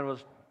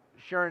was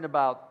sharing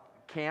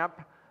about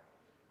camp.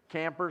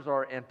 Campers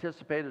are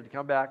anticipated to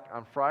come back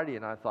on Friday,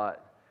 and I thought,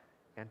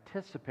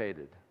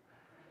 anticipated.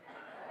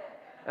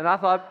 And I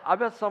thought, I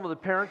bet some of the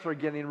parents are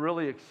getting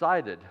really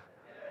excited.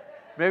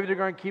 Maybe they're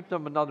going to keep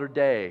them another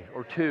day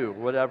or two,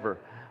 whatever.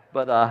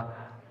 But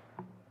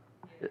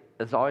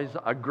it's always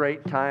a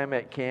great time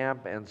at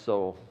camp, and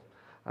so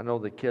I know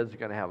the kids are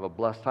going to have a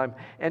blessed time.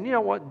 And you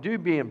know what? Do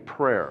be in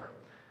prayer,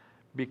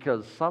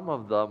 because some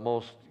of the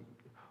most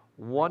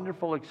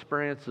wonderful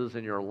experiences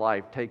in your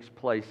life takes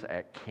place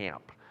at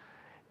camp.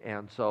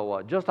 And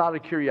so just out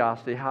of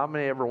curiosity, how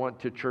many ever went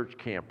to church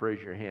camp?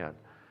 Raise your hand.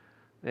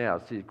 Yeah,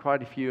 see,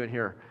 quite a few in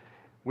here.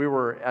 We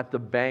were at the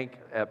bank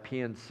at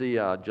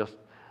PNC just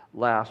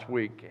last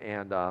week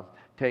and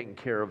taking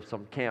care of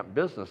some camp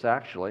business,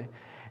 actually.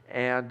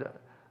 And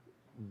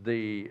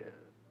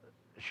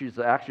she's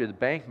actually the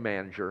bank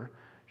manager.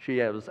 She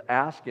was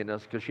asking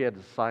us, because she had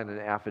to sign an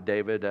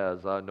affidavit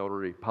as a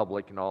notary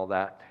public and all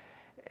that,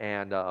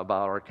 and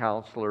about our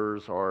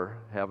counselors or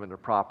having the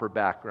proper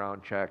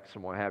background checks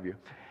and what have you.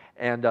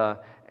 And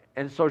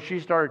so she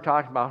started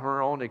talking about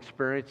her own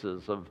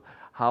experiences of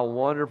how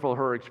wonderful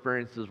her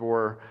experiences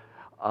were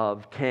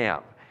of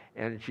camp.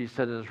 And she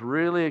said it's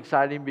really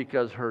exciting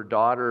because her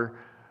daughter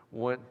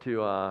went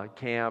to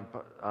camp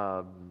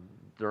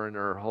during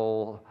her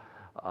whole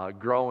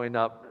growing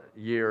up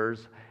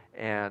years,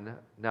 and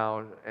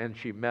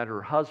she met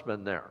her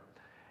husband there.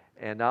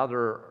 And now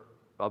they're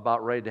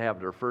about ready to have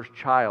their first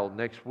child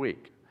next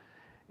week,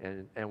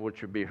 and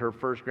which would be her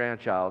first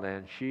grandchild,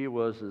 and she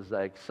was as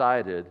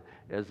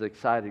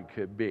excited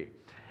could be.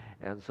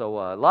 And so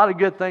a lot of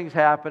good things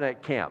happen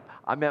at camp.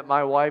 I met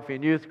my wife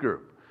in youth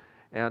group,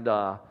 and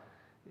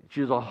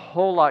she's a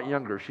whole lot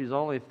younger. She's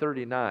only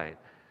 39.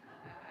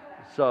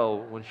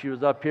 So when she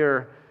was up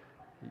here,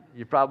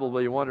 you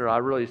probably wonder, I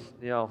really,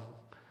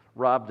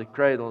 robbed the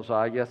cradle, so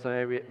I guess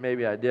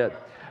maybe I did.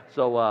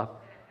 So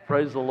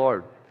praise the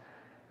Lord.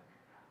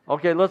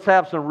 Okay, let's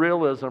have some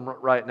realism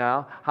right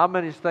now. How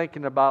many's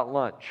thinking about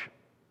lunch?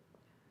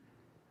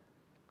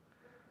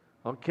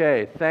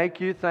 Okay, thank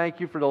you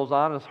for those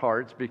honest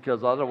hearts,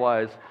 because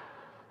otherwise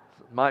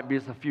might be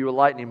a few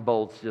lightning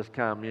bolts just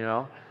come,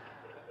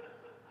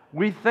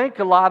 We think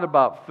a lot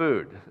about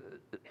food.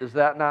 Is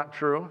that not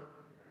true?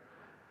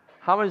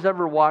 How many's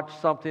ever watched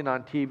something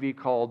on TV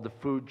called the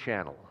Food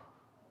Channel?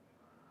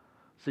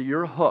 So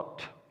you're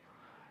hooked.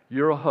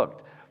 You're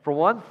hooked. For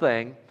one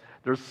thing,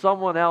 there's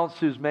someone else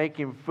who's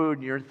making food,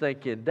 and you're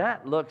thinking,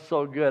 that looks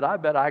so good, I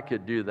bet I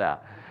could do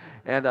that.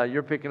 And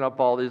you're picking up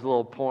all these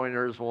little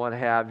pointers and what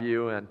have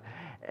you,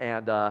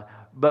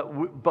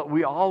 but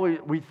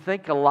we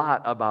think a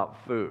lot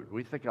about food.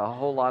 We think a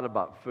whole lot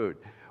about food.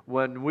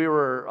 When we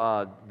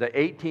were, the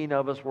 18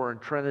 of us were in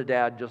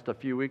Trinidad just a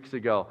few weeks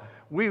ago,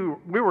 we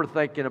were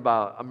thinking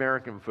about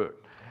American food.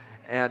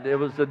 And it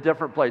was a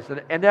different place.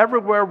 And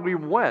everywhere we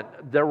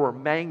went, there were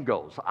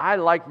mangoes. I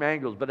like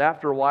mangoes, but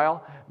after a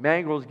while,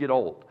 mangoes get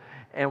old.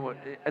 And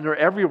they're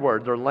everywhere.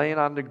 They're laying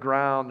on the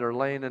ground. They're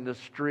laying in the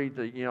street,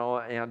 they're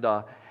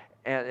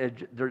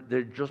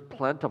just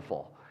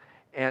plentiful.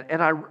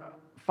 And I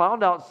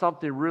found out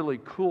something really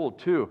cool,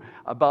 too,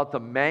 about the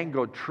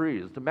mango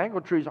trees. The mango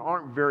trees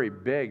aren't very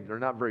big. They're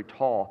not very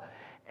tall.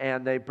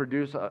 And they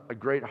produce a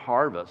great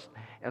harvest.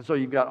 And so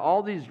you've got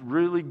all these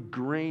really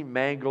green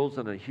mangoes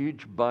in a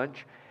huge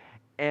bunch.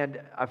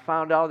 And I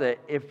found out that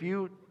if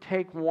you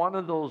take one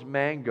of those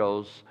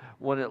mangoes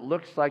when it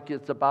looks like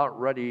it's about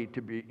ready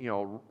to be,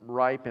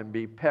 ripe and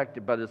be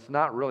picked, but it's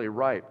not really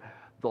ripe,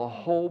 the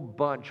whole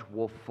bunch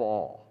will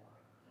fall.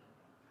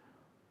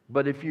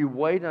 But if you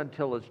wait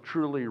until it's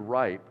truly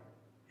ripe,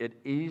 it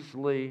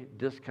easily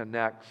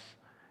disconnects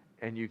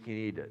and you can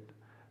eat it.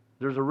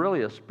 There's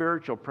really a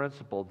spiritual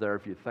principle there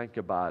if you think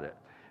about it.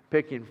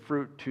 Picking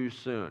fruit too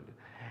soon.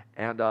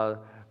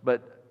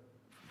 But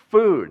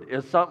food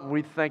is something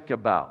we think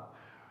about.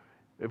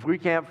 If we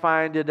can't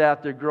find it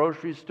at the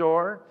grocery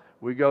store,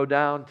 we go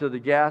down to the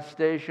gas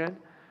station,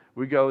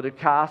 we go to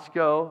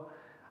Costco.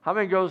 How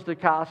many goes to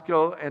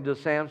Costco and to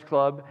Sam's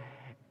Club,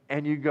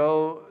 and you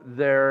go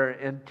there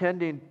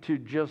intending to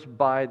just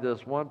buy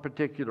this one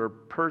particular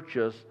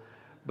purchase,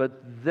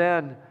 but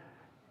then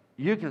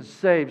you can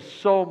save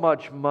so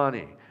much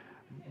money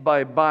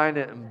by buying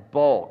it in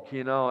bulk,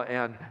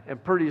 and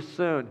pretty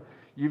soon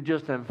you've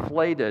just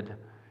inflated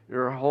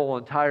your whole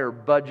entire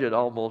budget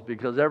almost,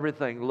 because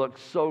everything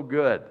looks so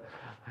good.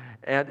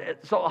 And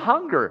so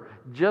hunger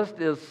just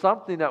is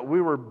something that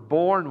we were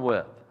born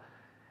with.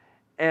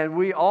 And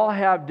we all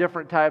have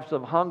different types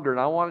of hunger. And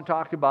I want to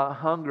talk about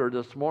hunger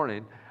this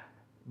morning,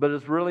 but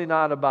it's really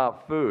not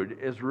about food.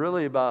 It's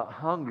really about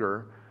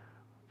hunger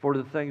for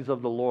the things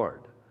of the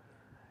Lord.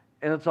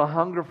 And it's a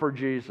hunger for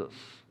Jesus.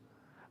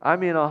 I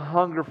mean a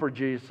hunger for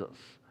Jesus.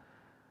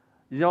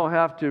 You don't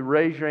have to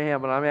raise your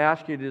hand, but I'm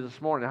asking you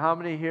this morning, how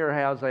many here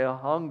has a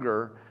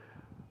hunger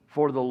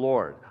for the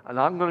Lord? And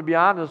I'm going to be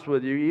honest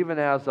with you, even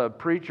as a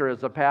preacher,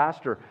 as a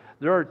pastor,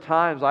 there are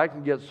times I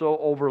can get so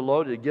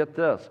overloaded, get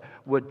this,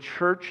 with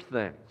church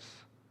things.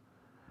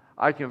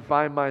 I can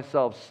find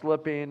myself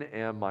slipping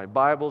in my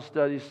Bible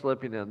study,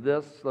 slipping in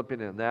this, slipping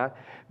in that,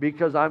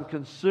 because I'm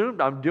consumed.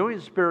 I'm doing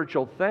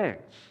spiritual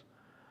things.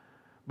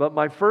 But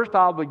my first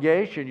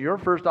obligation, your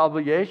first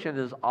obligation,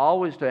 is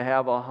always to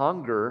have a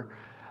hunger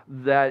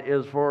that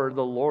is for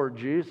the Lord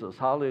Jesus.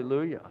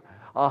 Hallelujah.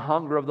 A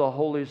hunger of the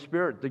Holy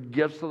Spirit, the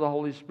gifts of the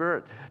Holy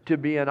Spirit to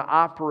be in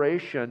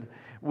operation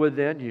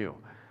within you.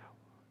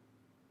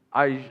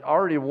 I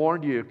already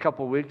warned you a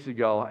couple weeks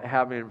ago,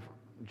 having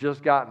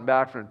just gotten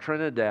back from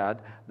Trinidad,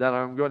 that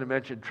I'm going to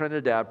mention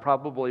Trinidad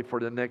probably for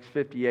the next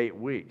 58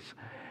 weeks.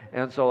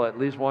 And so at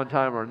least one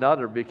time or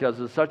another, because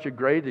it's such a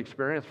great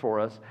experience for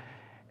us.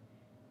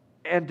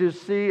 And to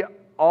see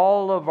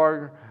all of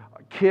our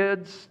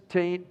kids,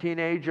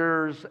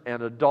 teenagers,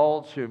 and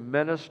adults who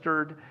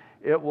ministered,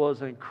 it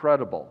was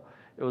incredible.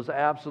 It was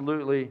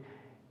absolutely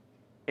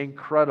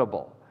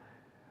incredible.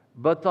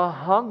 But the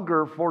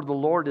hunger for the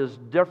Lord is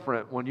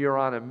different when you're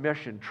on a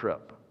mission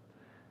trip.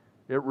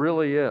 It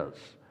really is.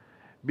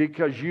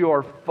 Because you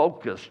are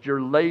focused.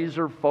 You're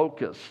laser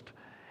focused.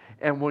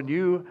 And when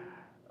you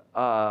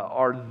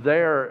are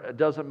there, it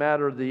doesn't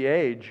matter the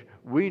age,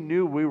 we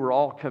knew we were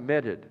all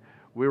committed.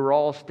 We were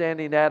all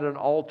standing at an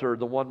altar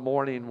the one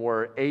morning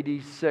where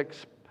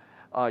 86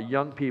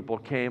 young people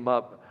came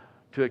up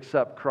to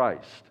accept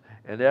Christ.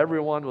 And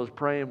everyone was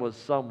praying with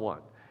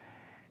someone.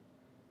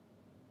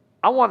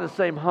 I want the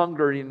same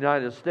hunger in the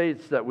United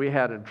States that we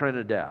had in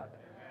Trinidad.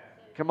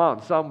 Come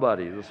on,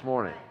 somebody this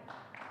morning.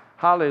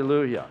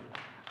 Hallelujah.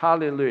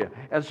 Hallelujah.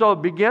 And so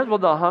it begins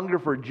with a hunger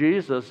for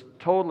Jesus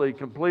totally,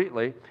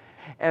 completely.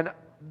 And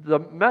the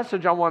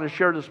message I want to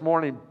share this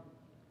morning,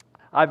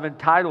 I've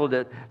entitled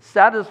it,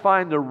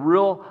 Satisfying the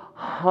Real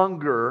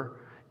Hunger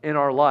in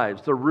Our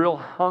Lives. The real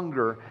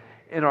hunger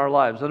in our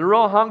lives. And the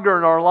real hunger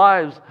in our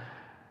lives,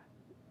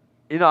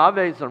 you know, I've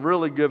ate some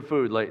really good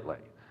food lately.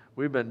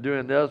 We've been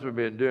doing this, we've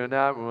been doing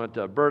that. We went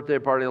to a birthday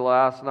party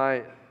last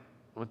night,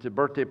 went to a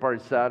birthday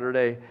party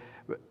Saturday.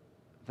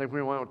 I think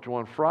we went to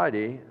one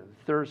Friday,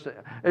 Thursday.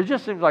 It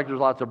just seems like there's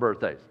lots of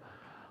birthdays.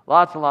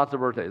 Lots and lots of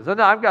birthdays. And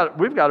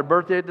we've got a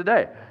birthday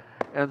today.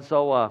 And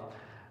so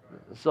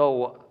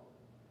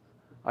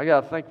I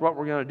got to think what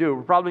we're going to do.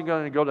 We're probably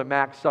going to go to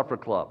Mac's Supper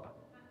Club.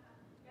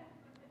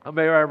 Have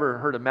you ever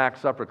heard of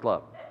Mac's Supper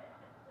Club?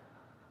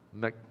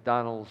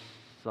 McDonald's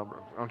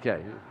Supper.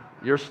 Okay.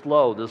 You're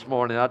slow this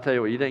morning. I'll tell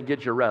you what, you didn't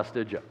get your rest,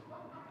 did you?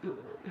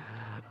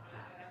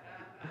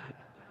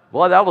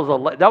 Boy, that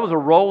was a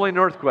rolling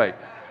earthquake.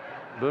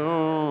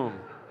 Boom.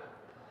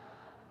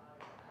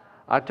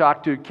 I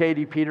talked to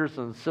Katie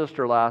Peterson's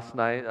sister last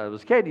night. It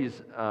was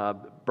Katie's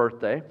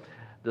birthday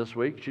this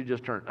week. She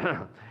just turned.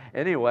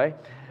 Anyway,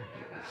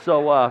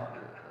 so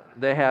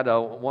they had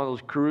one of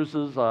those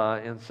cruises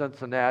in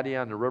Cincinnati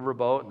on the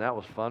riverboat, and that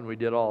was fun. We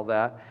did all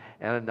that.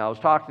 And I was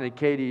talking to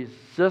Katie's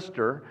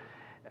sister,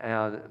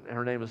 and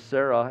her name is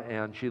Sarah,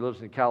 and she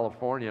lives in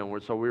California.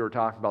 And so we were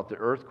talking about the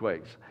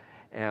earthquakes.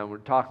 And we're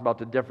talking about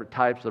the different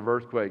types of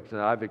earthquakes,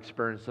 and I've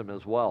experienced them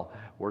as well,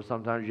 where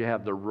sometimes you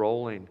have the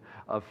rolling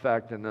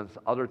effect, and then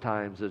other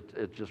times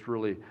it's just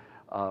really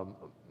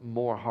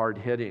more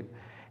hard-hitting.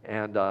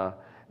 And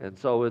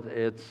so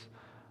it's,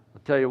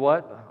 I'll tell you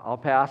what, I'll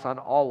pass on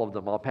all of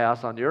them. I'll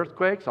pass on the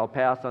earthquakes, I'll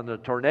pass on the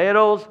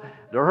tornadoes,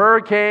 the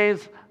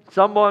hurricanes.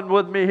 Someone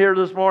with me here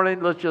this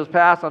morning, let's just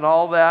pass on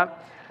all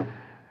that.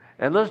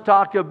 And let's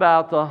talk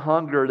about the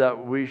hunger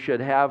that we should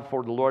have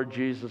for the Lord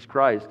Jesus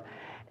Christ.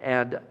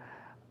 And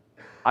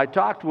I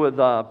talked with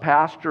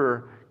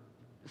Pastor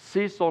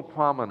Cecil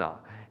Kwamina,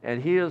 and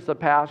he is the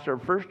pastor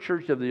of First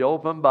Church of the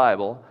Open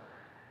Bible.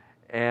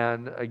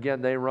 And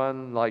again, they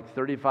run like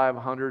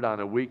 3,500 on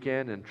a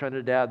weekend in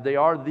Trinidad. They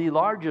are the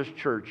largest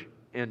church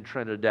in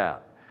Trinidad,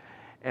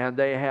 and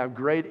they have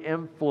great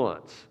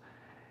influence.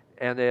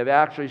 And they have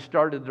actually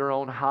started their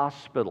own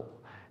hospital.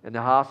 And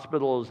the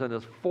hospital is in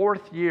its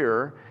 4th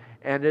year,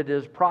 and it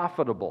is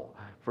profitable.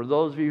 For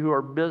those of you who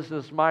are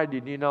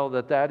business-minded, you know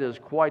that is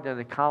quite an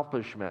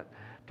accomplishment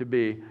to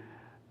be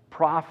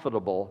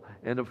profitable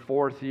in the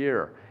 4th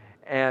year.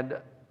 And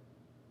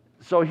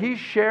so he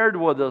shared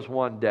with us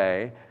one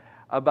day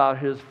about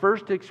his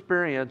first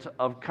experience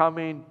of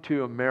coming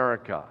to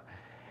America.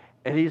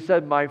 And he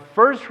said, my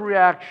first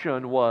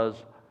reaction was,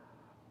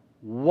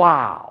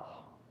 wow.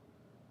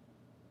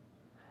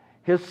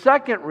 His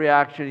second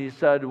reaction, he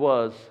said,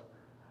 was,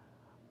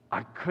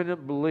 I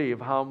couldn't believe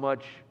how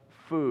much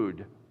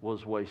food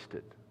was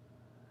wasted.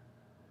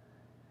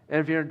 And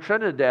if you're in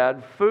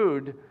Trinidad,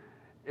 food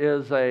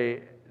is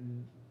a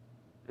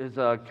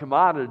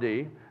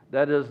commodity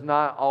that is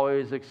not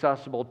always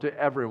accessible to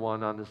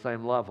everyone on the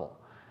same level.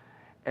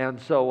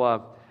 And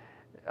so,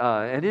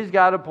 and he's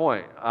got a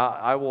point.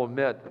 I will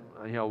admit,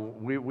 you know,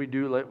 we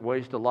do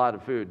waste a lot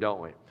of food,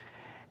 don't we?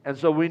 And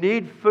so we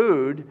need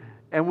food,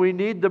 and we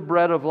need the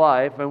bread of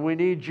life, and we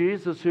need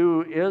Jesus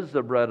who is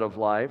the bread of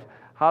life.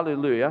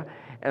 Hallelujah.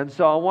 And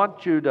so I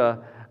want you to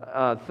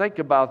think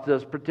about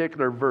this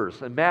particular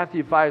verse. In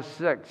Matthew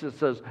 5:6, it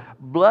says,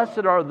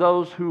 blessed are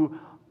those who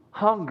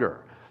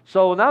hunger.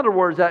 So in other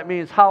words, that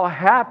means how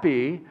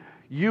happy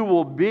you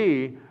will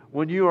be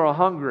when you are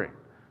hungry.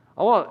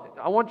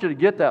 I want you to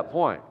get that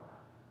point.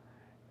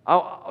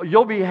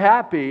 You'll be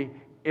happy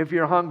if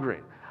you're hungry.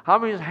 How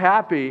many is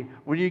happy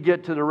when you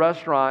get to the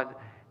restaurant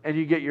and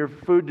you get your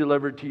food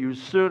delivered to you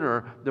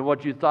sooner than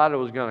what you thought it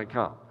was going to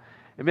come?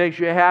 It makes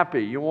you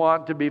happy. You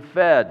want to be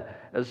fed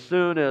as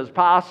soon as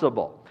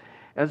possible.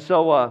 And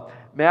so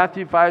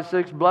Matthew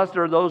 5:6, blessed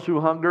are those who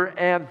hunger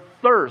and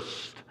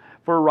thirst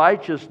for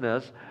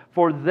righteousness,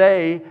 for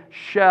they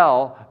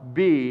shall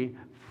be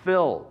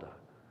filled.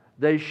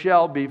 They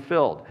shall be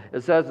filled.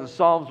 It says in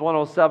Psalms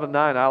 107:9,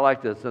 I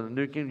like this, in the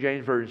New King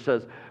James Version, it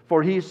says,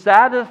 for he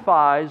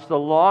satisfies the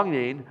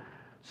longing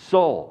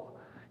soul.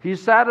 He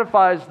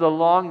satisfies the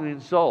longing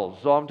soul.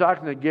 So I'm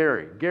talking to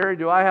Gary. Gary,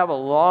 do I have a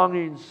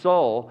longing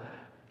soul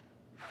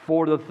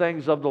for the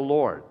things of the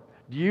Lord?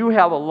 Do you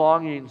have a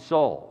longing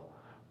soul?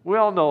 We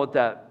all know what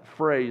that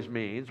phrase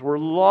means. We're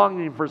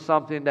longing for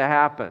something to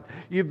happen.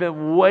 You've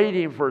been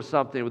waiting for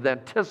something with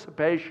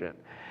anticipation.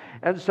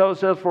 And so it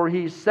says, for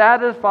he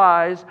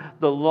satisfies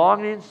the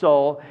longing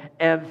soul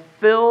and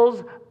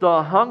fills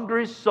the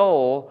hungry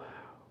soul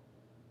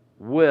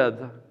with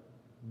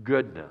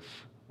goodness.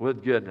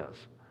 With goodness.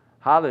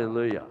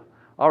 Hallelujah.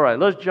 All right,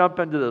 let's jump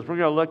into this. We're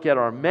going to look at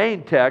our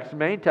main text. The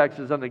main text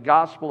is in the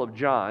Gospel of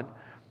John.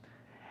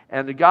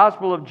 And the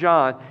Gospel of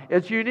John,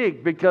 it's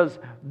unique because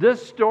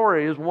this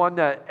story is one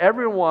that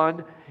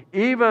everyone,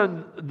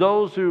 even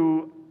those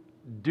who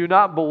do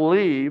not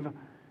believe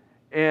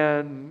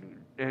in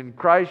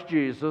Christ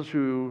Jesus,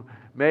 who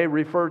may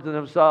refer to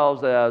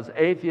themselves as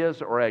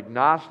atheists or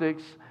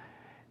agnostics,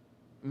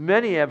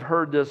 many have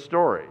heard this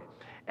story.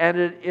 And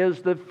it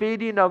is the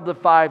feeding of the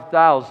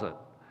 5,000.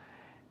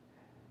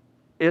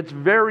 It's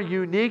very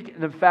unique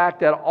in the fact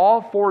that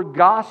all four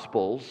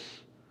Gospels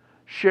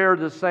share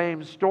the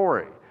same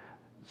story.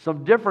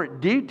 Some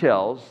different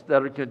details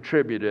that are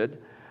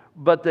contributed,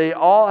 but they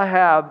all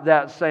have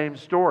that same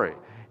story.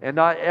 And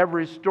not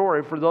every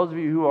story, for those of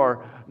you who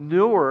are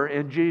newer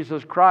in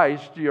Jesus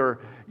Christ, you're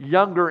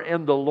younger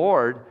in the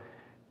Lord,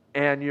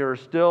 and you're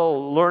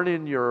still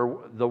learning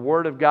the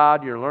Word of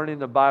God, you're learning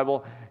the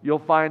Bible, you'll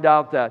find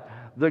out that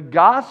the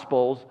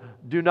Gospels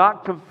do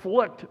not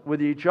conflict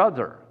with each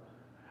other,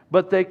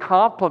 but they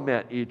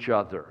complement each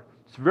other.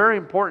 It's very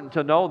important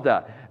to know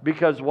that,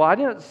 because, well, I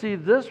didn't see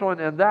this one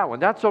and that one.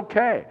 That's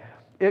okay.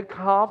 It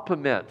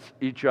complements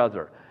each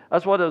other.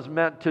 That's what it was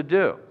meant to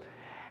do.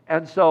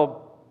 And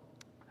so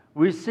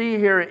we see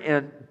here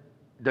in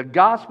the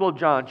Gospel of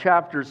John,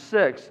 chapter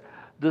 6,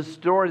 the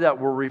story that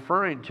we're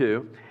referring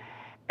to.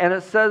 And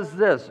it says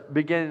this,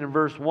 beginning in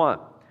verse 1.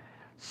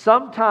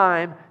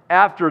 Sometime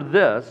after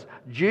this,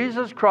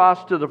 Jesus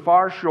crossed to the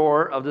far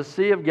shore of the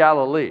Sea of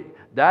Galilee.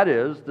 That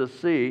is, the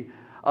Sea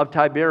of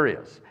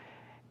Tiberias.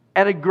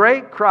 And a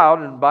great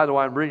crowd, and by the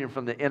way, I'm reading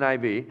from the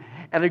NIV,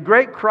 and a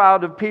great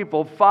crowd of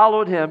people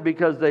followed him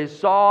because they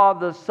saw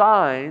the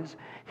signs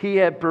he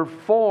had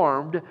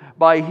performed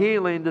by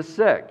healing the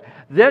sick.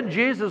 Then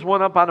Jesus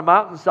went up on a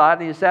mountainside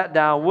and he sat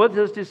down with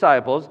his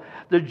disciples.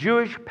 The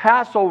Jewish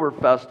Passover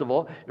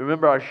festival,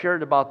 remember I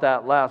shared about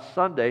that last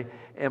Sunday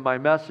in my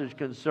message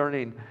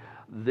concerning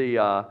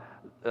the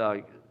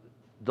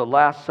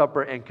Last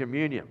Supper and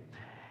communion.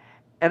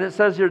 And it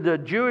says here, the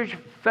Jewish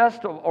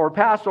festival or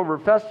Passover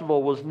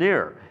festival was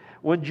near.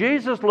 When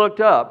Jesus looked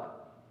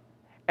up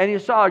and he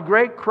saw a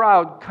great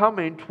crowd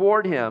coming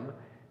toward him,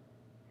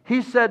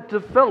 he said to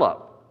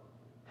Philip,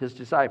 his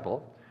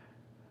disciple,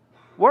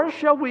 where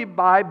shall we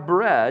buy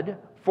bread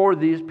for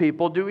these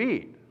people to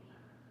eat?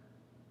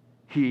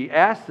 He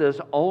asked this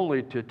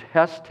only to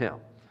test him,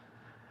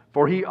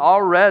 for he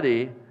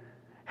already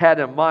had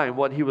in mind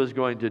what he was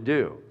going to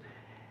do.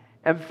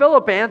 And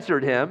Philip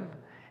answered him,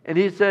 and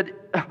he said,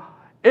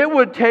 it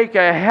would take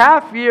a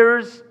half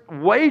year's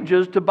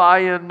wages to buy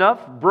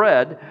enough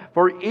bread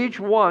for each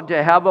one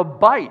to have a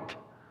bite.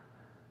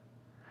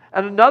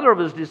 And another of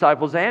his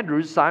disciples,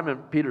 Andrew, Simon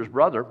Peter's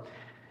brother,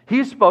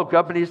 he spoke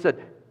up and he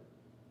said,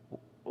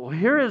 well,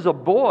 here is a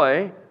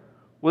boy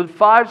with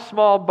 5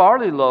 small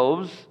barley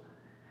loaves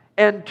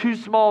and 2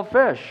 small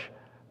fish.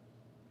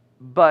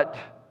 But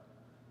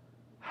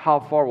how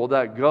far will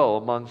that go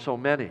among so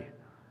many?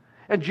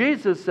 And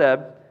Jesus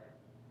said,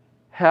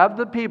 have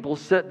the people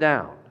sit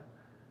down.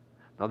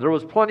 Now there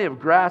was plenty of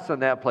grass in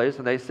that place,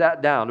 and they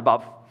sat down.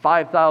 About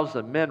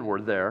 5,000 men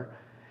were there.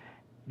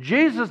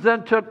 Jesus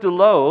then took the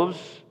loaves,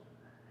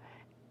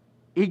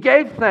 he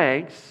gave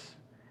thanks,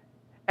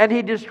 and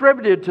he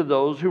distributed to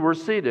those who were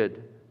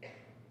seated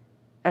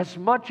as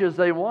much as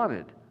they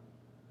wanted.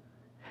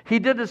 He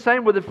did the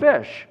same with the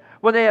fish.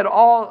 When they had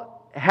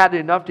all had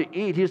enough to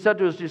eat, he said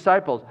to his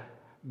disciples,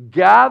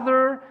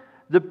 gather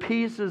the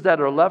pieces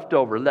that are left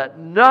over. Let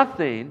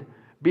nothing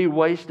be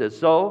wasted.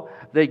 So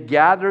they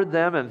gathered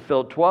them and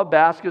filled 12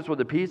 baskets with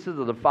the pieces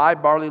of the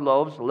 5 barley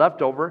loaves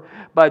left over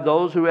by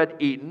those who had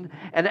eaten.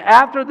 And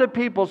after the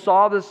people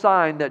saw the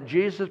sign that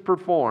Jesus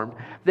performed,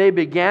 they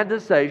began to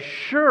say,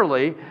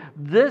 surely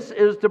this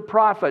is the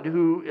prophet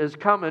who is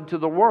come into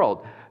the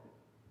world.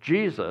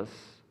 Jesus,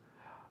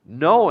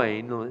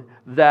 knowing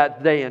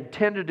that they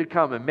intended to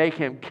come and make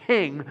him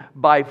king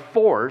by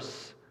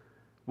force,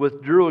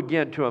 withdrew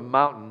again to a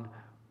mountain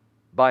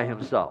by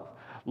himself.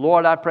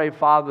 Lord, I pray,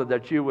 Father,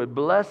 that you would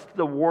bless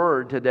the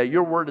word today.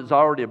 Your word is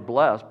already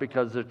blessed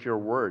because it's your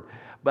word.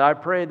 But I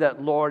pray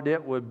that, Lord,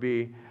 it would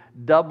be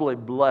doubly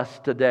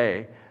blessed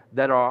today,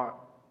 that our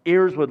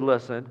ears would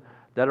listen,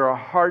 that our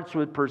hearts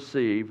would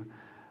perceive.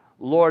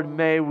 Lord,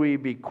 may we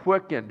be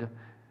quickened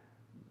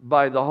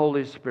by the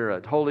Holy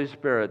Spirit. Holy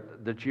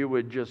Spirit, that you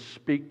would just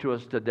speak to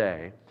us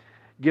today.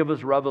 Give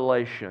us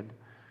revelation.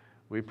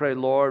 We pray,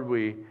 Lord,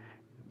 we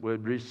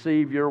would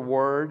receive your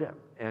word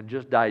and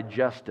just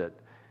digest it.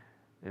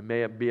 And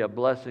may it be a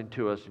blessing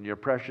to us. In your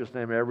precious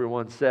name,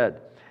 everyone said,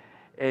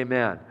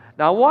 amen.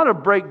 Now, I want to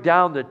break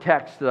down the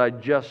text that I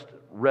just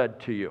read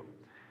to you,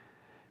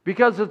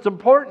 because it's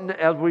important,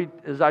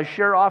 as I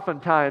share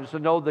oftentimes, to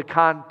know the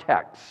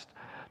context,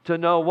 to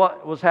know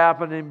what was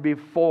happening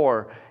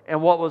before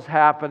and what was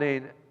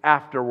happening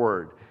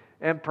afterward,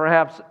 and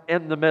perhaps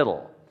in the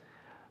middle.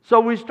 So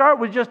we start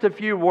with just a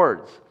few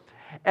words.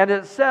 And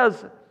it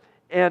says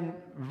in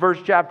verse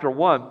chapter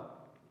 1,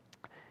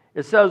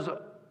 it says,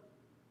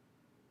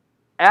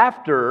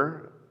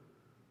 after,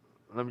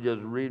 let me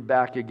just read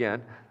back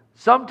again,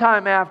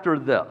 sometime after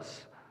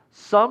this,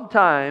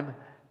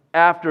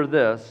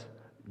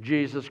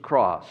 Jesus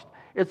crossed.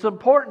 It's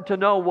important to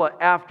know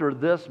what after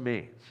this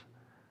means.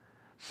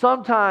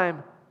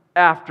 Sometime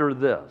after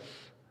this.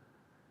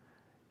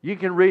 You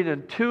can read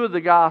in 2 of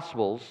the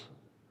Gospels,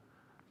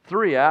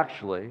 3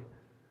 actually.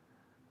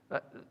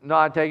 No,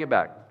 I take it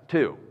back,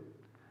 2.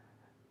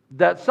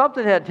 That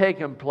something had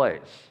taken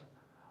place.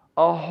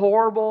 A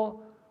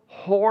horrible,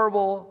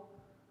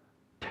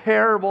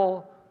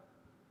 terrible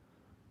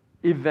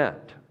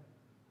event.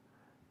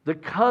 The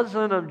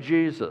cousin of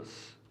Jesus,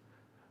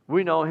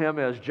 we know him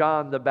as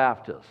John the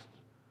Baptist.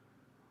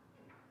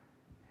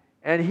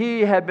 And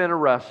he had been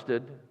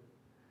arrested.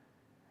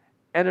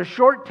 And a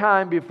short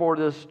time before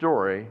this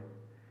story,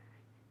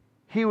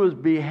 he was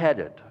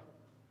beheaded.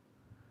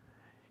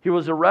 He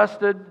was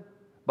arrested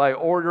by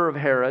order of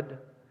Herod.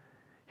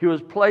 He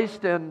was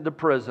placed in the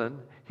prison.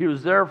 He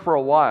was there for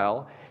a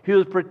while. He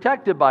was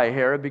protected by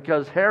Herod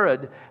because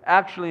Herod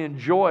actually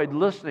enjoyed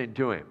listening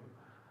to him.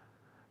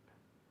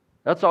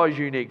 That's always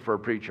unique for a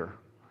preacher.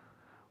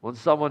 When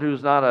someone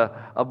who's not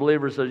a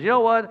believer says, you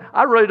know what,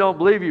 I really don't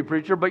believe you,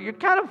 preacher, but you're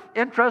kind of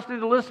interesting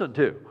to listen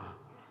to.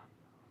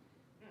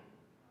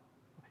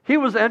 He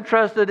was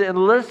interested in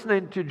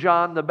listening to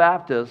John the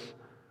Baptist,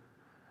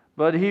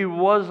 but he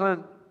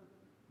wasn't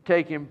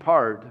taking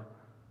part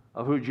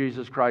of who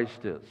Jesus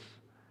Christ is.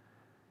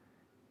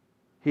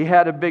 He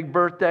had a big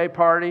birthday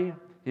party.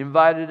 He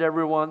invited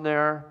everyone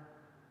there.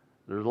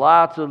 There's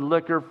lots of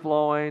liquor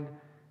flowing.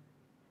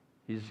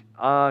 He's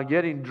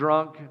getting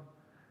drunk.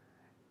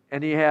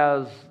 And he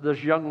has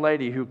this young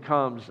lady who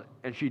comes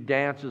and she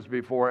dances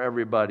before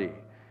everybody.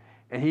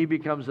 And he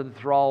becomes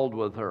enthralled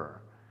with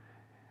her.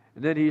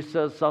 And then he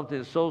says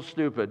something so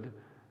stupid.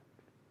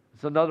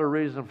 It's another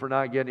reason for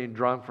not getting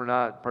drunk, for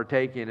not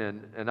partaking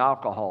in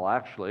alcohol,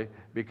 actually,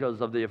 because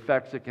of the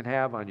effects it can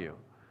have on you.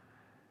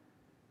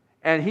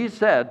 And he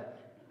said,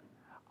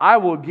 I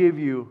will give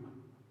you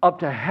up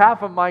to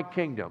half of my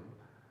kingdom.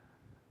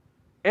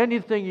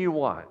 Anything you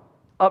want,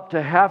 up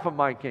to half of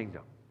my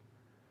kingdom.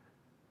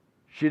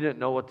 She didn't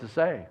know what to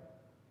say.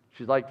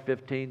 She's like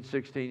 15,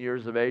 16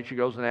 years of age. She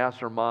goes and asks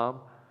her mom.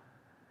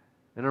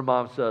 And her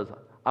mom says,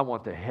 I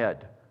want the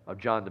head of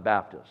John the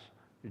Baptist.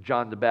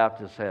 John the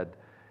Baptist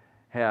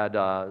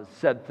had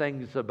said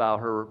things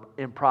about her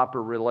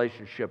improper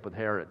relationship with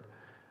Herod.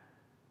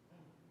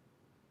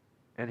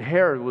 And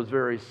Herod was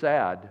very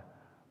sad,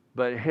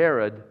 but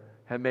Herod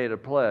had made a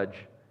pledge,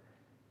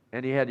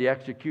 and he had the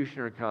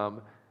executioner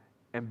come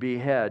and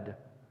behead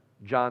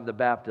John the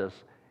Baptist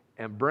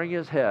and bring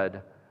his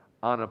head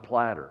on a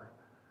platter.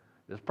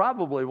 It's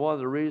probably one of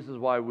the reasons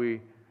why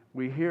we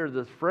hear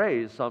this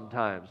phrase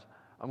sometimes.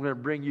 I'm going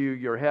to bring you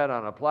your head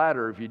on a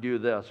platter if you do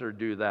this or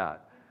do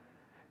that.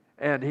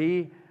 And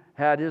he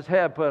had his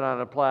head put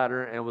on a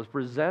platter and was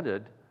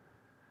presented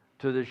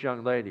to this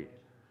young lady.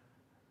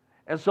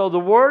 And so the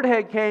word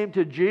had came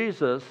to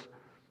Jesus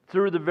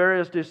through the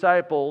various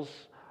disciples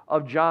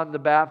of John the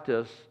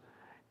Baptist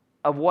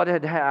of what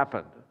had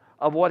happened,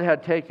 of what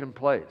had taken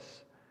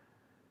place.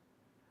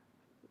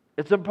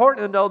 It's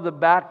important to know the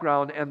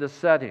background and the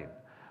setting.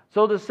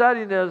 So the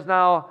setting is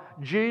now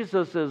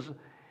Jesus is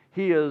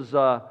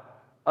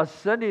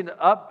ascending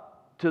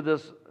up to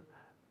this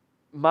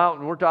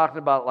mountain. We're talking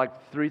about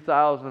like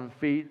 3,000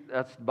 feet.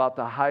 That's about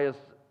the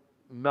highest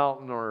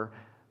mountain or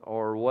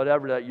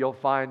whatever that you'll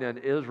find in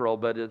Israel,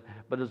 but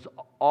it's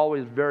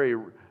always very,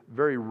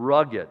 very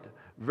rugged,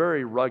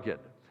 very rugged.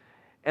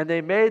 And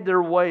they made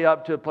their way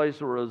up to a place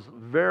where it was a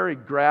very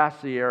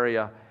grassy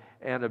area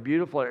and a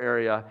beautiful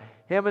area,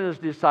 him and his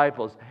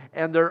disciples.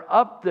 And they're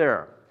up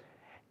there.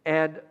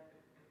 And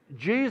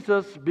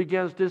Jesus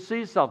begins to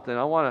see something.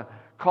 I want to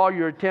call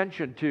your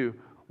attention to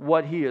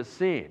what he is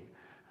seeing.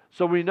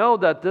 So we know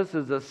that this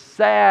is a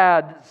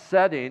sad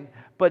setting,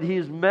 but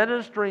he's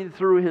ministering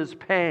through his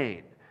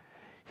pain.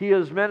 He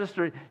is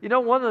ministering. You know,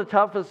 one of the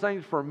toughest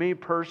things for me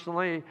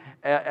personally,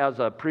 as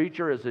a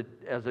preacher, as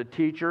a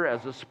teacher,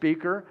 as a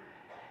speaker,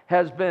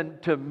 has been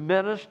to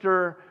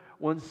minister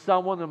when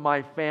someone in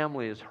my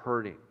family is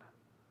hurting.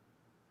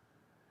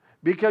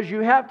 Because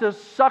you have to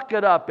suck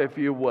it up, if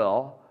you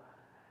will,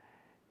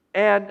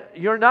 and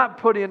you're not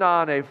putting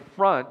on a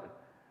front,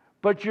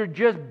 but you're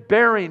just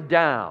bearing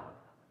down.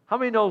 How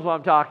many knows what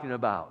I'm talking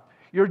about?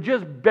 You're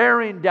just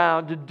bearing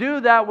down to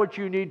do that what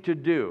you need to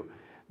do.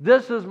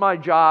 This is my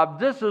job.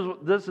 This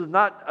is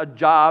not a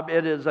job.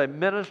 It is a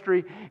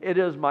ministry. It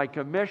is my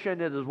commission.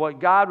 It is what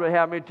God would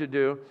have me to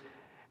do.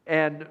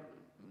 And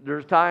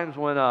there's times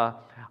when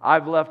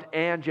I've left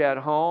Angie at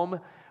home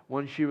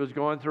when she was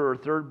going through her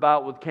third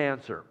bout with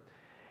cancer.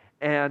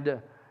 And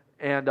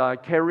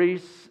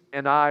Carice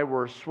and I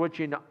were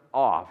switching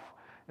off.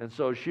 And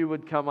so she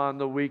would come on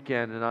the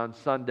weekend and on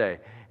Sunday,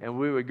 and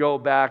we would go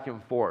back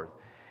and forth.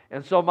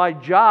 And so my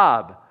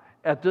job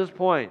at this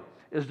point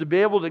is to be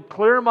able to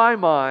clear my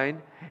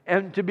mind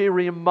and to be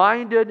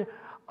reminded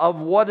of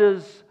what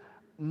is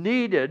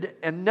needed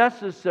and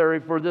necessary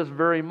for this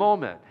very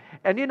moment.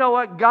 And you know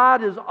what?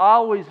 God is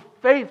always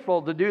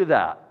faithful to do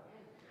that.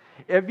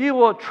 If you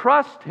will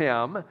trust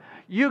Him,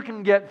 you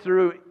can get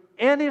through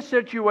any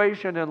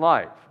situation in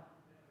life.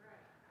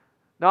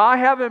 Now, I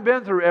haven't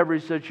been through every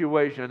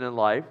situation in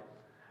life,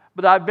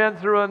 but I've been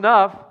through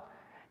enough,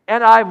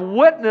 and I've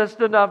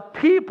witnessed enough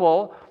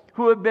people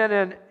who have been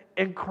in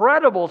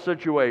incredible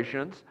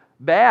situations,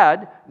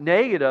 bad,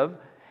 negative,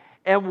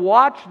 and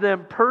watched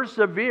them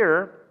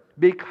persevere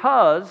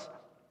because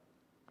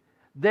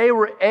they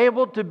were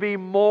able to be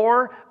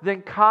more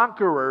than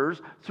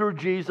conquerors through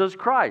Jesus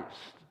Christ.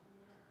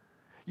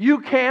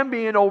 You can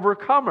be an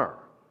overcomer.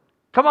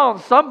 Come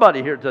on,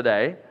 somebody here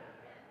today.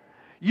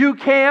 You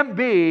can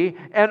be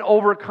an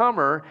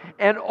overcomer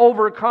and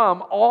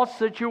overcome all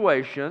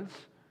situations.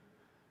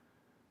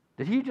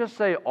 Did he just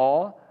say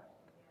all?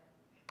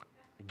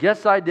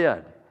 Guess I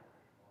did.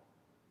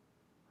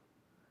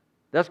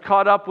 That's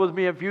caught up with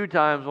me a few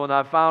times when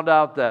I found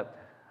out that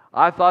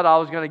I thought I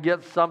was going to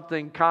get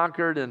something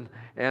conquered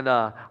and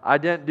I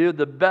didn't do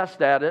the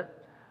best at it.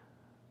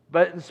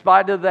 But in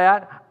spite of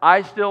that,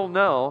 I still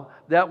know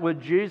that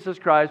with Jesus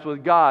Christ,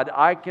 with God,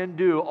 I can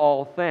do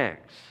all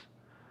things.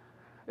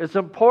 It's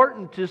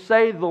important to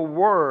say the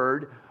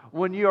word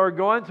when you are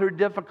going through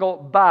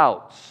difficult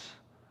bouts.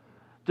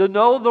 To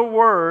know the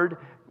word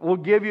will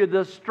give you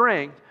the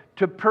strength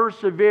to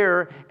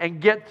persevere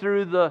and get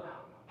through the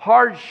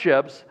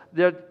hardships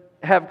that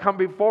have come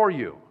before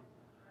you.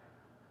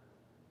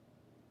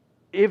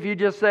 If you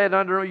just say it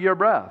under your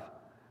breath,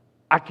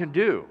 I can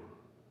do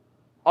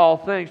all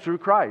things through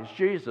Christ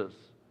Jesus,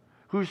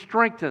 who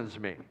strengthens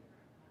me.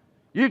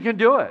 You can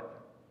do it.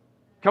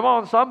 Come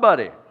on,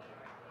 somebody.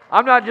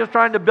 I'm not just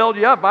trying to build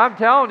you up. I'm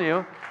telling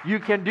you, you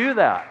can do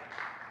that.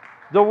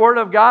 The Word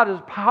of God is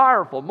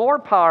powerful, more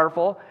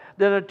powerful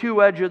than a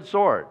two-edged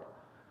sword.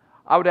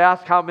 I would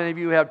ask how many of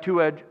you have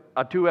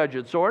a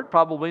two-edged sword.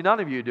 Probably none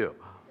of you do.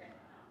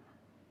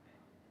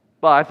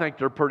 But I think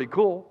they're pretty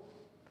cool.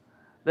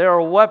 They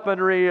are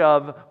weaponry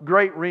of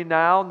great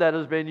renown that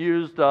has been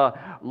used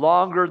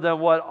longer than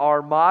what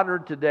our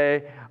modern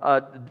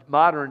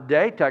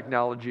day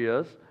technology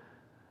is.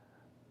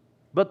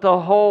 But the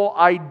whole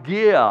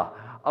idea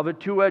of a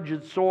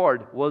two-edged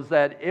sword was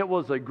that it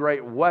was a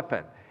great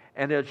weapon.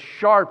 And it's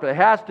sharp. It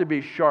has to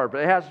be sharp.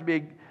 It has to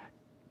be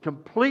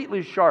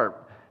completely sharp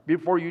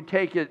before you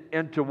take it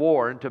into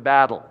war, into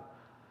battle.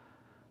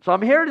 So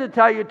I'm here to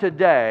tell you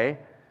today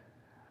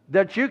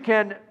that you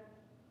can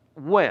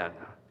win.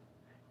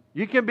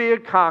 You can be a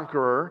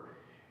conqueror.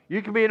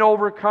 You can be an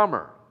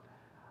overcomer.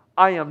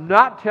 I am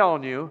not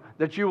telling you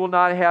that you will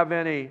not have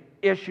any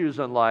issues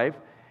in life,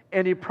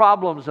 any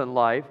problems in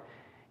life,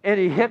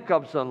 any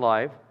hiccups in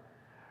life.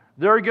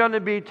 There are going to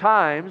be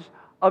times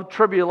of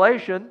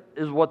tribulation,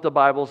 is what the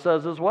Bible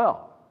says as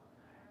well.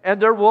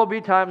 And there will be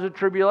times of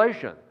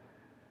tribulation.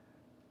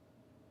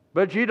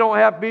 But you don't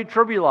have to be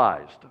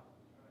tribulized.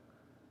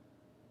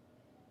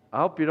 I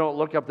hope you don't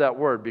look up that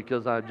word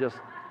because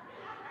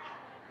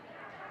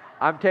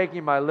I'm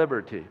taking my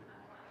liberty.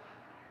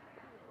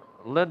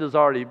 Linda's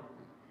already...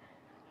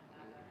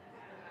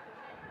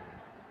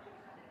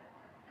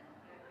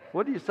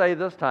 What do you say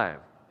this time?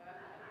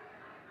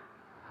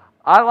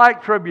 I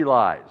like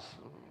tribulized.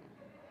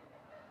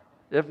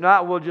 If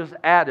not, we'll just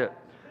add it.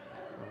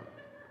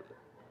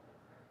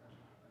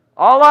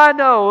 All I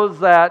know is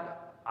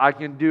that I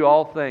can do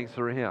all things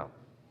through Him.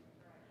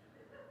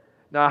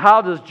 Now,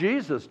 how does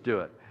Jesus do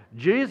it?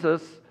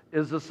 Jesus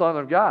is the Son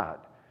of God.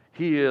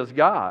 He is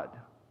God.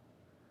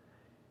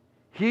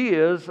 He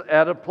is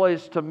at a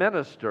place to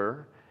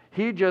minister.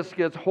 He just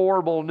gets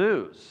horrible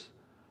news.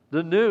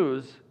 The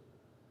news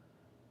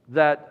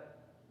that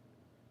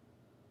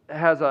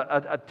has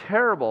a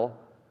terrible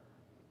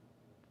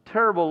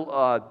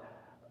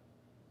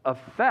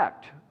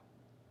effect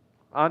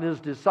on his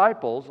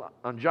disciples,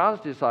 on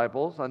John's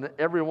disciples, on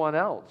everyone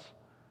else.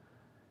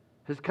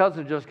 His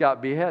cousin just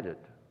got beheaded.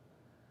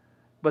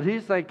 But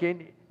he's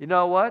thinking, you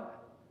know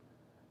what?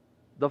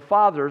 The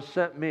Father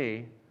sent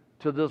me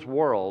to this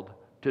world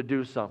to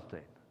do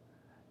something,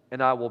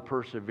 and I will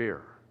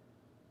persevere.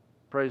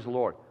 Praise the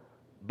Lord.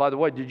 By the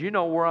way, did you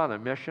know we're on a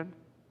mission?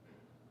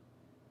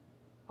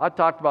 I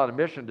talked about a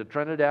mission to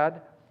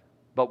Trinidad,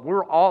 but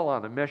we're all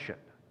on a mission.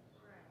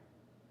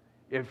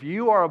 If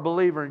you are a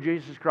believer in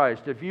Jesus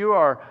Christ, if you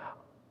are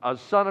a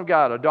son of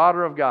God, a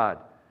daughter of God,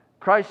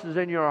 Christ is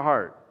in your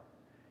heart.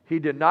 He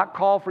did not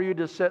call for you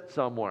to sit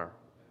somewhere.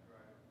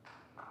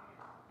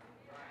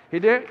 He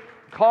didn't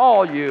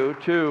call you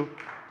to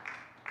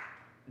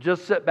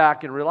just sit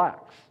back and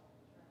relax.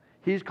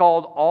 He's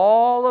called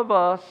all of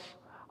us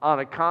on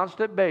a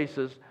constant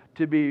basis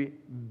to be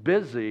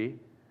busy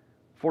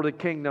for the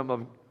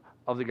kingdom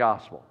of the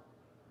gospel.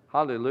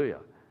 Hallelujah.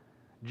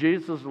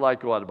 Jesus is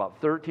like, what,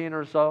 about 13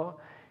 or so?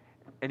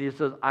 And he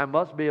says, I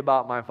must be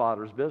about my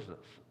Father's business.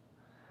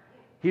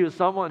 He was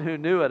someone who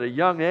knew at a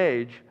young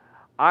age,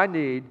 I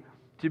need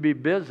to be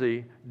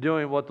busy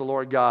doing what the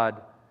Lord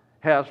God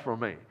has for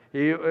me.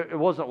 It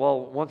wasn't,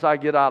 well, once I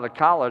get out of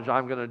college,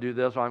 I'm going to do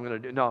this or I'm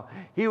going to do... No,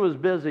 he was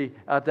busy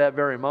at that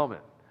very moment.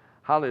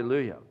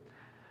 Hallelujah.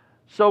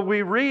 So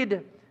we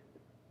read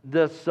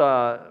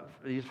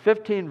these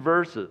 15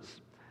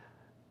 verses,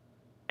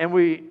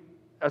 and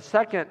a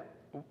second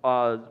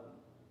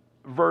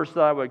verse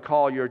that I would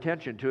call your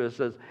attention to, it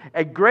says,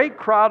 a great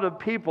crowd of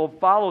people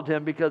followed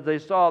him because they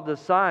saw the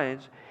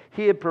signs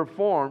he had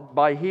performed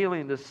by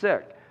healing the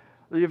sick.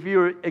 If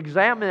you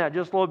examine that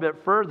just a little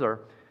bit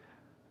further,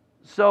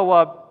 so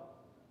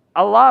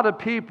a lot of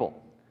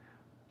people.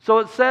 So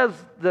it says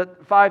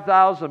that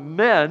 5,000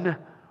 men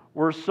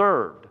were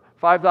served.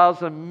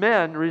 5,000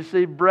 men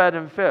received bread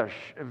and fish.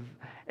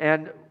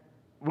 And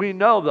we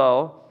know,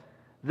 though,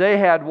 they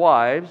had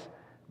wives,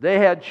 they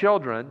had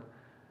children.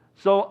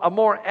 So a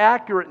more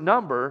accurate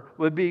number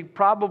would be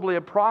probably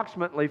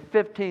approximately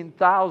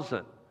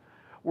 15,000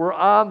 were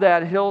on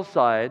that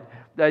hillside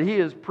that he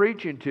is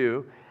preaching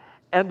to.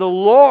 And the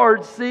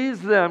Lord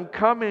sees them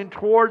coming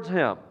towards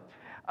him.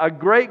 A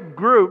great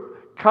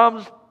group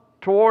comes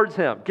towards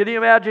him. Can you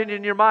imagine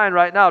in your mind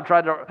right now,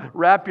 try to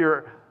wrap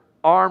your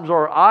arms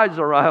or eyes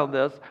around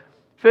this?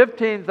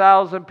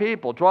 15,000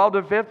 people, 12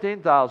 to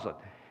 15,000.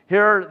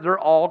 Here they're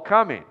all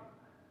coming.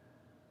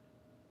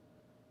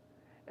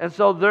 And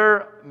so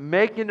they're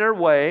making their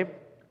way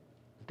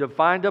to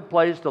find a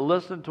place to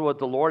listen to what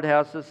the Lord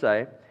has to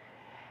say.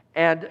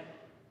 And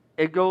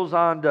it goes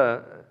on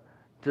to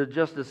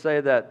say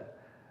that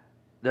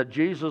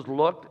Jesus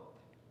looked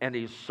and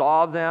he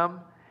saw them.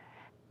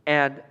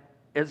 And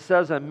it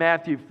says in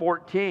Matthew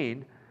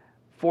 14,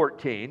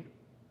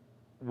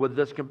 with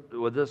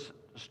this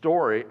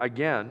story,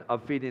 again,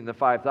 of feeding the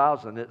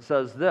 5,000, it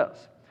says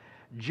this: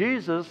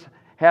 Jesus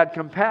has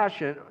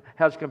compassion,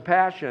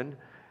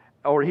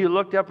 or he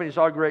looked up and he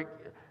saw a great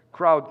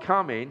crowd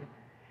coming,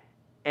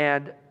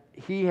 and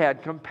he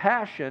had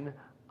compassion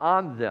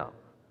on them.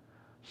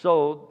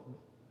 So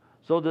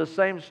the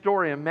same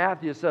story in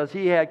Matthew says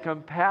he had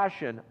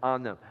compassion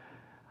on them.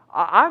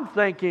 I'm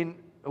thinking,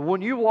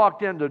 when you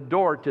walked in the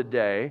door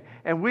today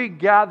and we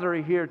gather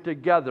here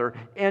together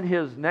in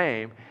his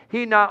name,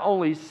 he not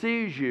only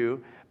sees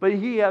you, but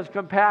he has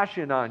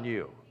compassion on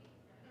you.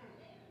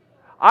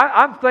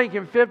 I'm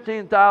thinking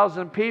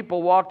 15,000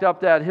 people walked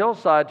up that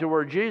hillside to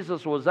where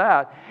Jesus was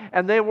at,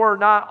 and they were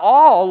not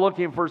all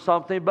looking for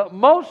something, but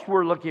most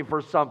were looking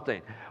for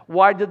something.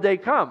 Why did they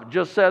come?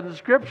 Just said in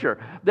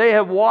Scripture. They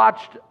have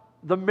watched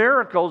the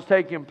miracles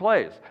taking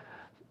place.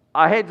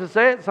 I hate to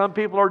say it, some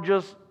people are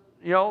just,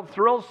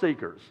 thrill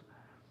seekers.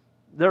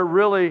 They're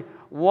really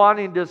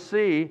wanting to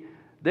see.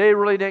 They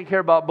really didn't care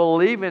about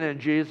believing in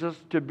Jesus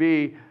to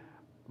be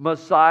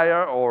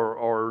Messiah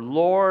or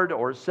Lord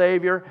or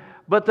Savior,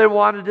 but they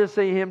wanted to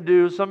see him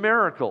do some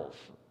miracles.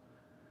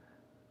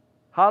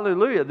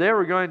 Hallelujah. They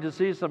were going to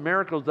see some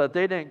miracles that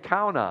they didn't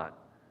count on.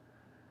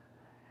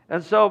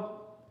 And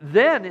so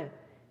then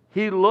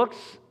he looks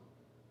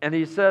and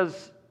he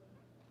says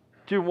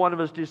to one of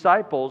his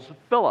disciples,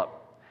 Philip,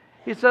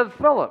 he says,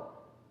 Philip,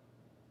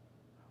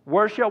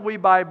 where shall we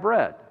buy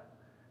bread?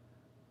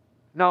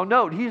 Now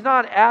note, he's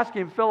not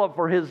asking Philip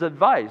for his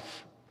advice.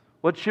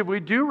 What should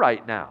we do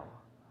right now?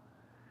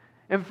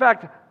 In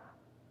fact,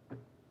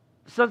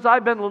 since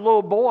I've been a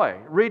little boy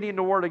reading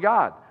the Word of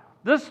God,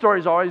 this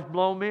story's always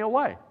blown me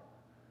away.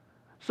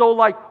 So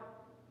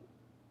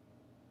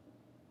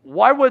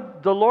why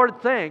would the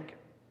Lord think,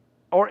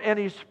 or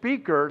any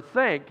speaker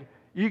think,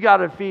 you got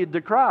to feed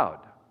the crowd?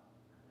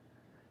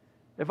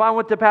 If I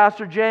went to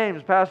Pastor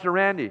James, Pastor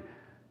Randy,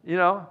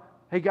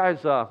 hey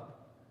guys, how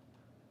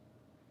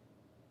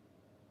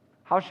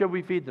should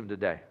we feed them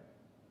today?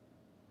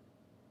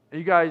 And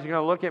you guys are going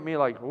to look at me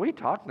like, what are you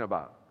talking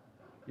about?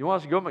 You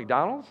want us to go to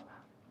McDonald's?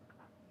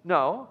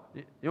 No.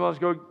 You want us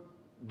to go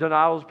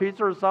Donato's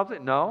Pizza or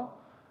something? No.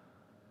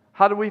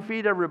 How do we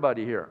feed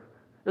everybody here?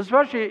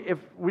 Especially if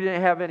we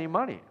didn't have any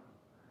money.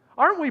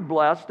 Aren't we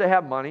blessed to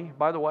have money,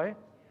 by the way?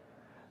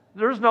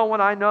 There's no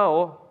one I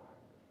know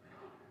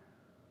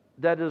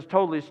that is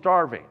totally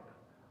starving.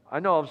 I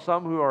know of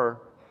some who are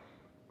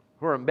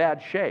in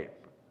bad shape,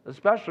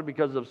 especially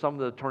because of some of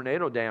the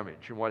tornado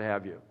damage and what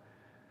have you.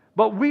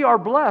 But we are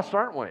blessed,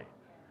 aren't we?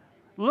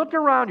 Look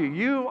around you.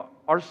 You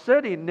are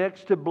sitting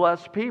next to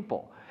blessed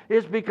people.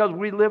 It's because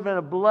we live in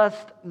a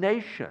blessed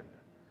nation.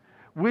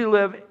 We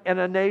live in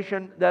a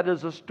nation that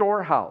is a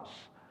storehouse.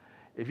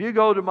 If you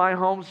go to my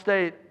home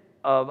state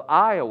of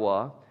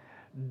Iowa,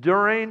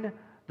 during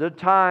the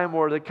time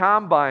where the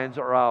combines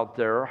are out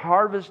there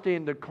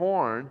harvesting the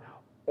corn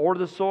or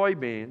the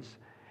soybeans,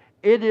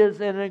 it is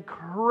an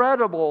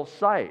incredible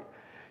sight.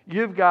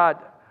 You've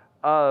got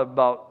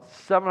about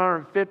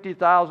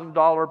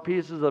 $750,000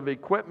 pieces of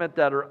equipment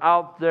that are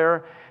out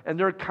there, and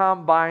they're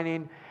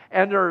combining,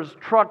 and there's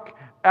truck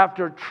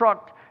after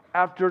truck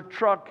after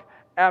truck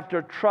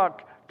after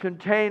truck,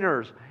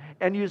 containers,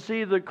 and you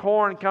see the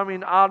corn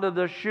coming out of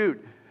the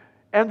chute.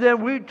 And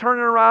then we turn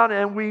around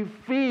and we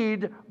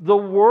feed the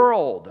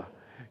world.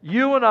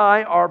 You and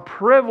I are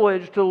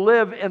privileged to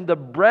live in the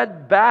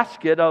bread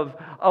basket of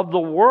the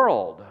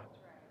world.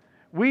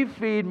 We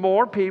feed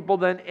more people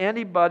than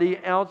anybody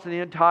else in the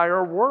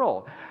entire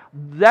world.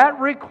 That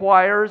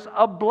requires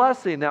a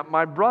blessing that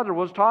my brother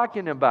was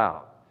talking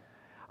about.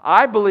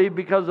 I believe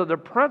because of the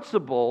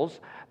principles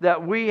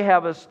that we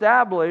have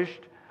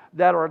established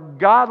that are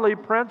godly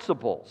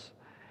principles.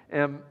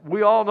 And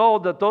we all know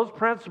that those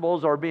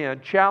principles are being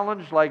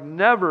challenged like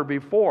never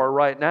before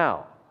right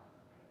now.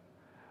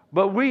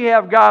 But we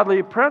have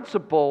godly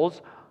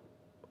principles,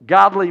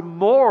 godly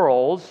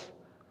morals,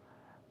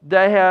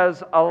 that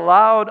has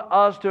allowed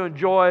us to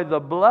enjoy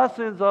the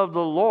blessings of the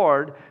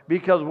Lord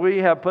because we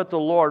have put the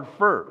Lord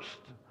first.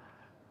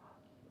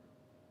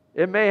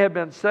 It may have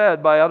been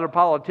said by other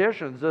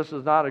politicians, this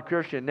is not a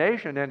Christian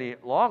nation any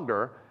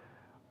longer,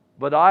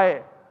 but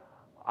I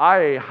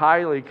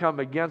highly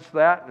come against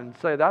that and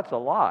say that's a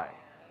lie.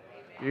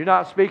 You're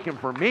not speaking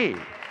for me.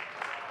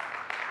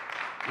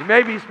 You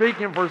may be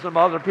speaking for some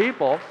other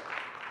people,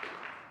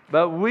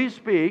 but we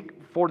speak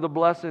for the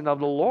blessing of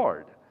the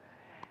Lord.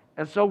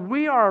 And so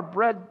we are a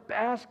bread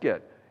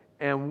basket,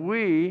 and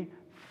we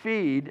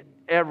feed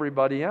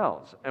everybody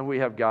else, and we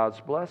have God's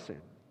blessing.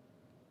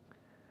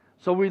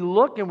 So we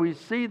look and we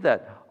see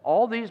that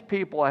all these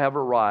people have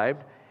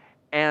arrived,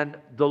 and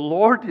the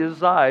Lord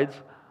decides,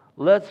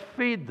 let's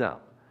feed them.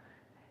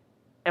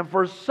 And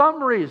for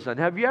some reason,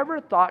 have you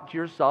ever thought to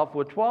yourself,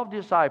 with 12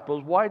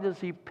 disciples, why does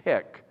he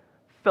pick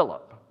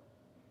Philip?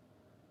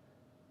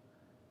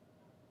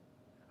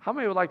 How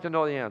many would like to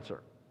know the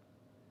answer?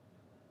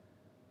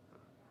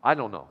 I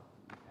don't know.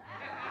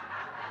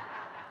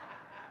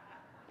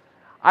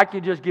 I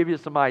can just give you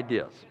some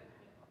ideas.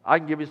 I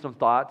can give you some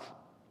thoughts.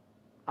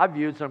 I've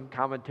viewed some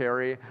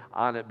commentary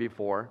on it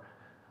before.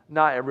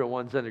 Not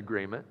everyone's in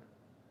agreement.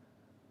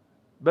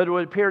 But it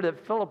would appear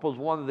that Philip was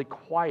one of the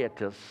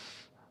quietest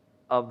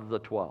of the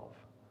 12.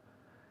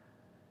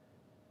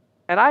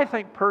 And I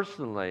think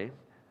personally,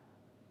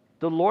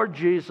 the Lord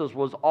Jesus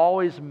was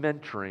always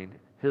mentoring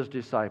his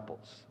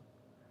disciples.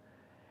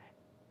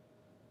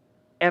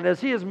 And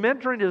as he is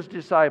mentoring his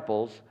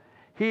disciples,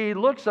 he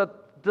looks at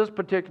this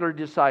particular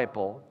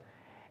disciple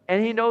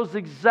and he knows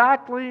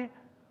exactly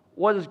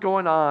what is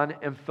going on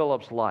in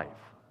Philip's life.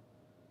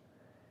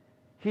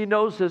 He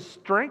knows his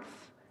strengths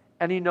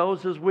and he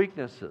knows his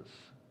weaknesses.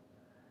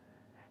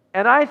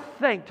 And I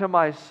think to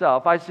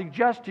myself, I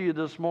suggest to you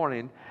this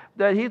morning,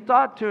 that he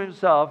thought to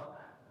himself,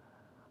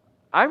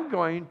 I'm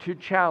going to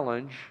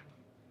challenge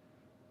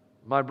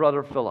my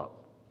brother Philip.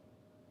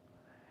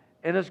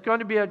 And it's going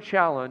to be a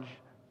challenge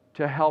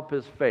to help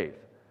his faith,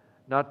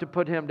 not to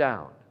put him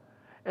down.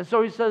 And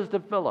so he says to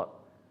Philip,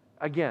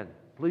 again,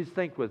 please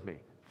think with me,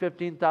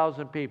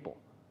 15,000 people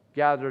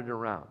gathered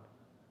around.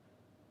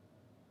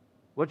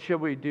 What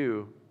should we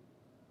do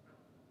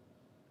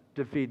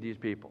to feed these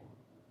people?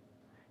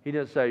 He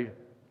didn't say,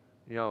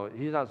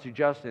 he's not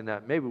suggesting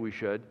that maybe we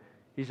should.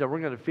 He said, we're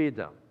going to feed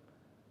them.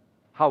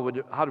 How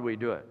do we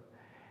do it?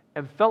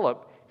 And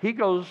Philip, he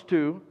goes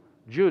to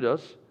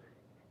Judas,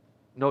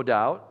 no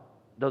doubt,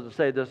 doesn't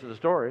say this in the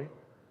story,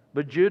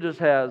 but Judas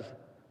has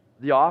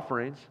the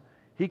offerings.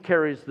 He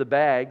carries the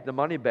bag, the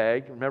money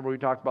bag. Remember we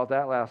talked about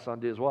that last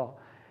Sunday as well.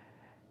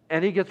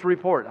 And he gets a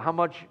report. How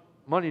much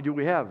money do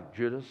we have,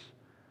 Judas?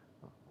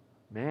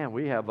 Man,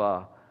 we have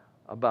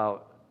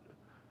about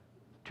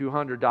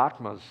 200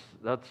 drachmas.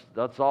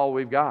 That's all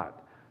we've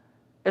got.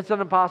 It's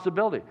an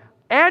impossibility.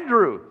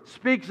 Andrew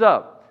speaks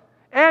up.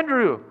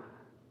 Andrew,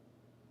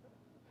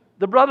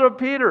 the brother of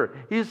Peter,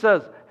 he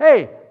says,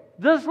 hey,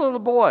 this little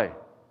boy,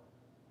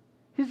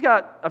 he's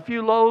got a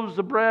few loaves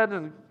of bread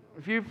and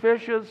a few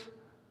fishes,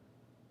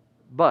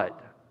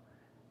 but.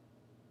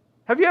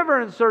 Have you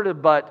ever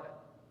inserted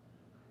but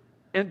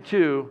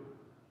into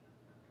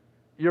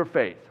your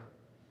faith?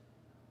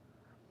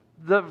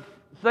 The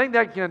thing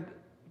that can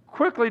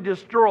quickly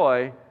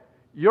destroy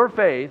your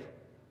faith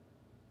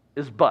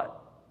is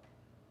but.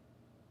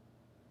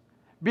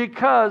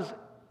 Because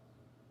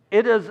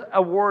it is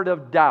a word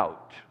of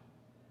doubt.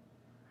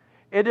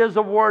 It is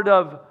a word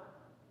of,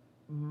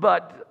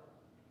 but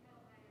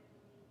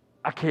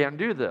I can't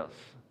do this.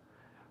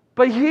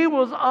 But he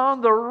was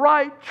on the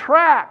right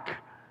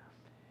track.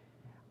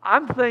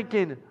 I'm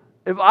thinking,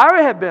 if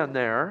I had been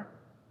there,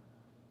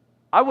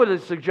 I would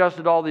have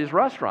suggested all these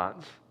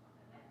restaurants.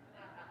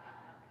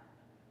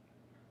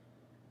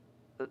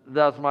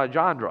 That's my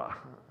genre.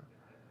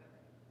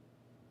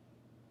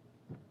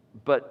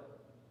 But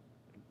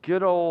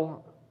good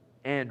old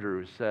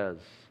Andrew says,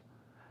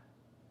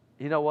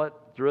 you know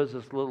what? There is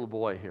this little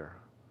boy here.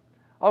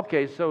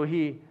 Okay, so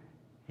he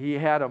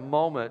had a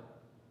moment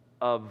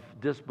of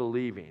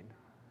disbelieving.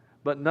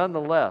 But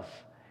nonetheless,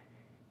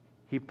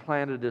 he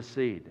planted a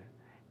seed.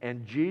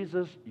 And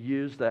Jesus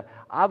used that.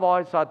 I've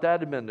always thought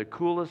that had been the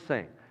coolest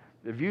thing.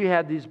 If you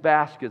had these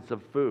baskets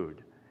of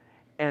food,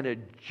 and it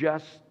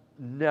just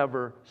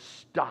never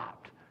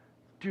stopped.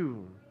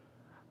 Dude,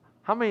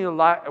 how many,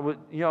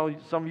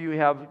 some of you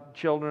have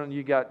children,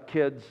 you got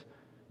kids,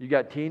 you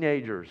got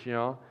teenagers,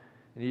 and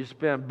you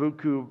spend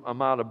buku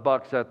amount of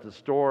bucks at the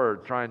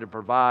store trying to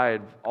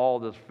provide all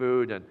this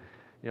food. And,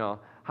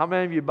 how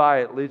many of you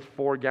buy at least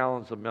 4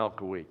 gallons of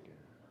milk a week?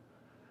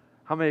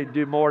 How many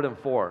do more than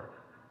 4?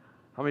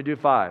 How many do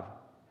 5?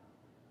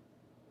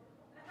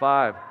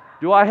 5.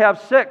 Do I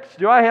have 6?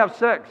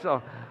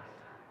 So,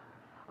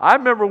 I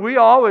remember we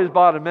always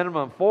bought a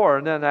minimum 4,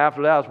 and then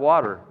after that it's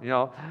water,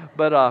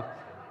 But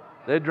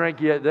they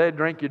drink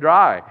you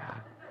dry.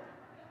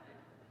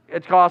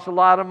 It costs a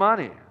lot of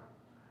money.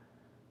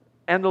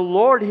 And the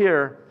Lord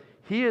here,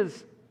 He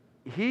is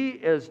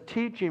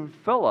teaching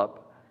Philip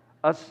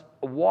a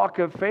walk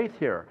of faith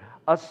here,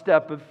 a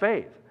step of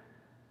faith.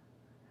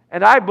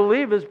 And I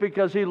believe it's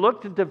because he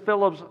looked into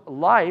Philip's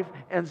life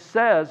and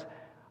says,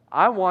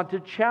 I want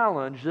to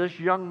challenge this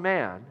young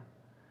man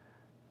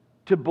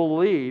to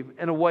believe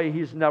in a way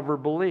he's never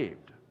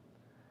believed.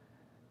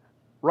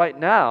 Right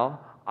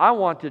now, I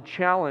want to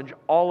challenge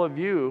all of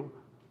you,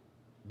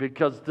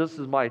 because this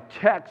is my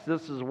text,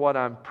 this is what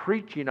I'm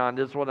preaching on,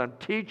 this is what I'm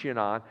teaching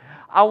on.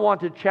 I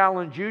want to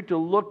challenge you to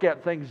look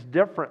at things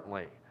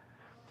differently.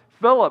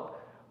 Philip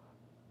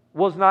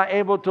was not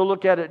able to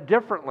look at it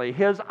differently.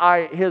 His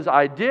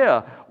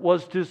idea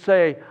was to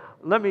say,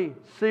 let me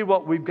see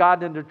what we've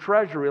got in the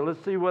treasury.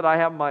 Let's see what I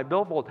have in my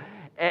billfold.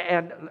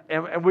 And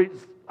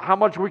how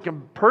much we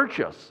can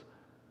purchase.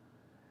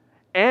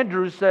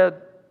 Andrew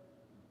said,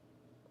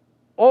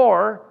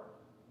 or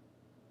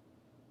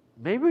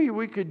maybe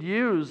we could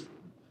use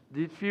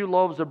these few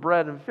loaves of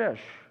bread and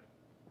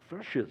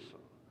fishes.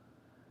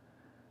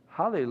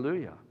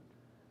 Hallelujah.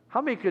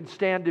 How many could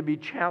stand to be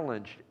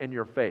challenged in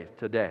your faith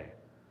today?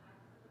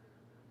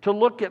 To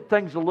look at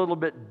things a little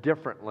bit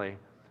differently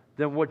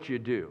than what you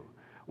do.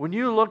 When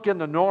you look in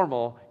the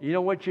normal, you know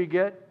what you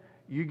get?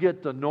 You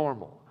get the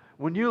normal.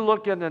 When you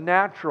look in the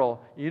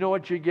natural, you know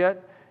what you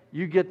get?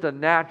 You get the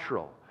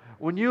natural.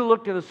 When you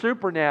look in the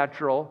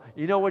supernatural,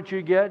 you know what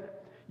you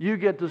get? You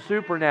get the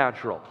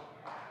supernatural.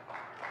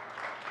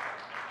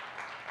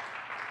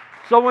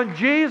 So when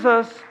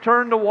Jesus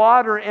turned the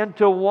water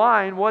into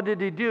wine, what did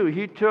He do?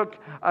 He took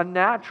a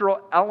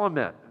natural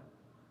element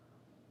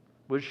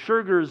with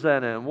sugars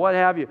in it and what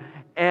have you,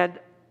 and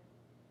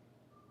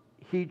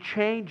He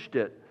changed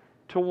it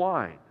to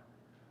wine,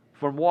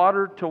 from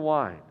water to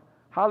wine.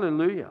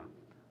 Hallelujah.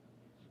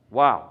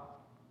 Wow.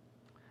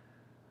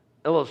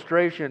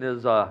 Illustration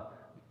is the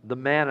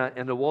manna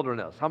in the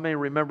wilderness. How many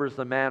remembers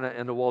the manna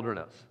in the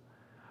wilderness?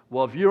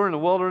 Well, if you were in the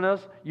wilderness,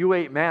 you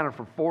ate manna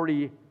for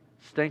 40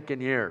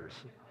 stinking years.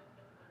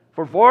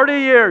 For 40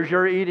 years,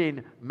 you're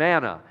eating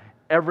manna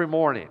every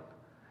morning.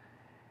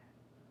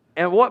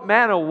 And what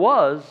manna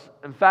was,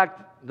 in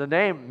fact, the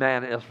name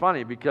manna is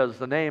funny because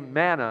the name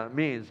manna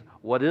means,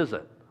 what is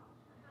it?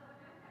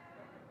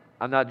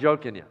 I'm not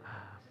joking you.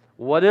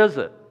 What is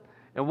it?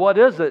 And what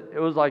is it? It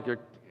was like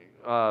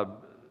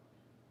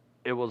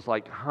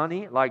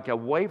honey, like a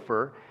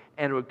wafer,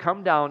 and it would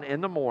come down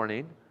in the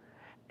morning,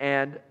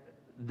 and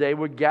they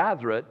would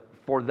gather it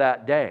for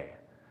that day.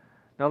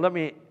 Now let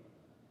me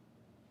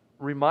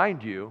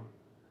remind you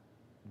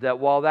that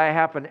while that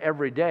happened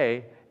every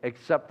day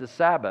except the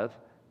Sabbath,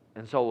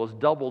 and so it was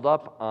doubled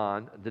up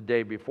on the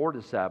day before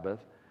the Sabbath,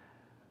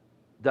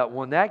 that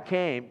when that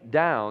came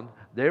down,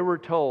 they were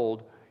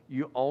told,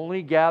 you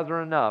only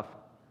gather enough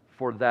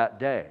for that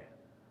day.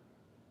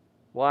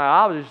 Well,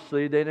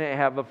 obviously, they didn't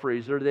have a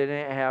freezer, they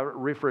didn't have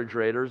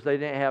refrigerators, they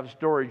didn't have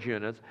storage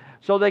units,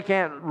 so they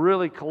can't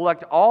really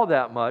collect all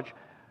that much.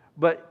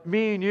 But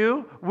me and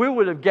you, we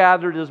would have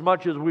gathered as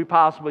much as we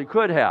possibly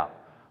could have.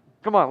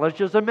 Come on, let's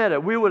just admit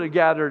it. We would have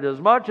gathered as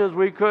much as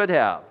we could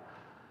have.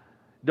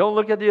 Don't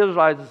look at the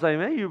Israelites and say,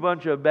 man, you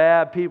bunch of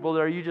bad people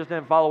there. You just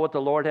didn't follow what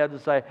the Lord had to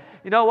say.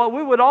 You know what?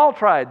 We would all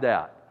tried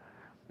that.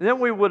 And then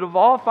we would have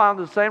all found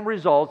the same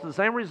results. The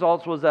same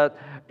results was that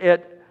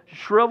it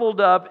shriveled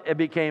up, it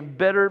became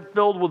bitter,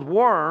 filled with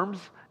worms,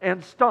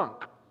 and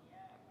stunk.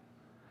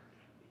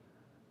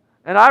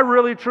 And I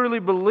really truly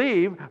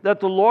believe that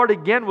the Lord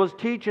again was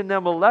teaching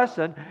them a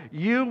lesson.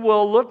 You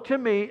will look to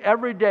me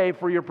every day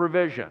for your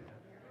provision.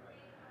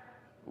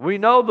 We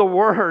know the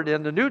word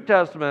in the New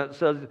Testament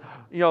says,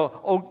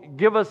 oh,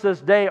 give us this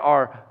day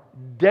our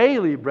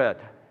daily bread.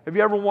 Have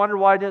you ever wondered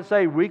why it didn't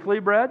say weekly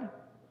bread?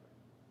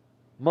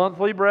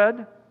 Monthly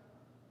bread?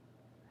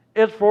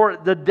 It's for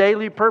the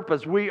daily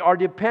purpose. We are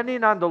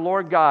depending on the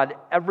Lord God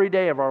every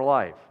day of our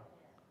life.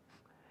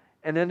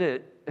 And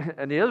the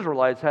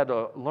Israelites had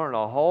to learn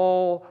a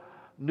whole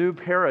new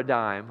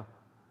paradigm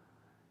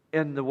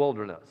in the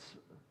wilderness.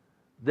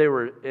 They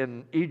were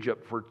in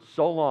Egypt for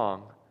so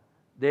long,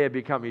 they had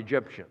become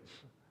Egyptians.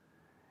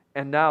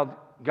 And now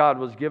God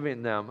was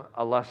giving them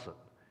a lesson.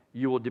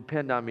 You will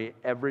depend on me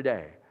every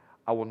day.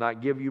 I will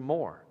not give you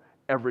more.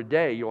 Every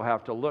day you'll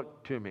have to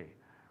look to me.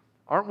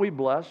 Aren't we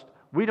blessed?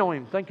 We don't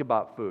even think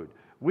about food.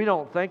 We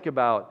don't think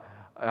about,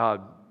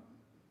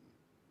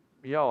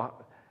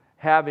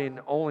 having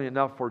only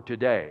enough for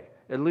today.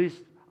 At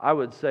least I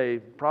would say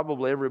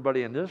probably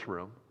everybody in this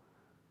room.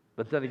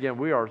 But then again,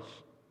 we are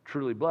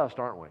truly blessed,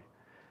 aren't we?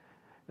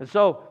 And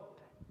so,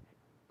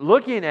 we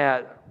look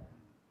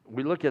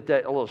at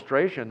that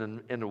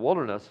illustration in the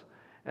wilderness,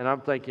 and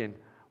I'm thinking,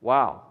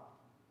 wow,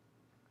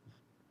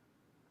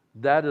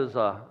 that is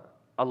a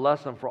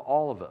lesson for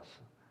all of us.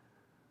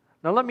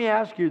 Now, let me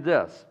ask you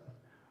this.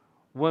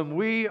 When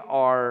we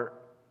are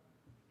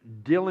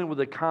dealing with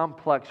a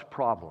complex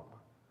problem,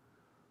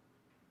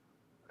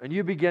 and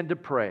you begin to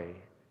pray,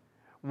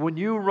 when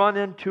you run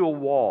into a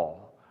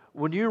wall,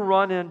 when you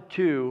run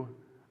into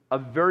a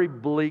very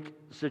bleak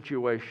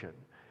situation,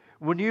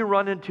 when you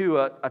run into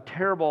a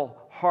terrible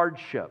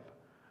hardship,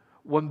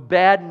 when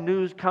bad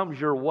news comes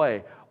your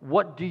way,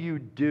 what do you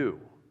do?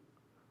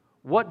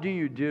 What do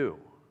you do?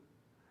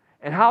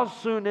 And how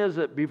soon is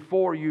it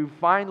before you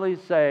finally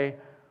say,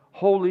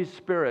 Holy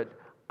Spirit,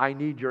 I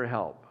need your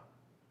help?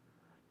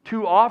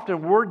 Too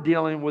often we're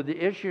dealing with the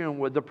issue and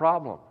with the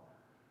problem.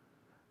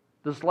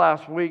 This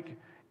last week,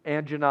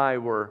 Angie and I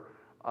were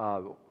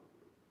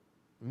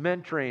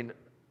mentoring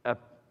a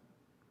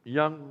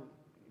young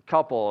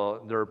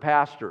couple. They're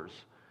pastors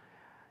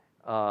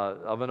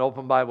of an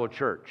open Bible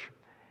church.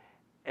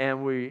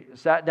 And we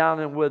sat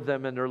down with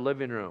them in their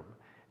living room.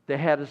 They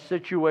had a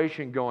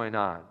situation going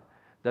on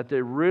that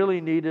they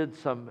really needed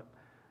some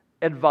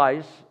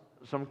advice,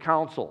 some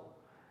counsel.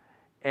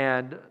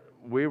 And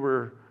we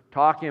were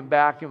talking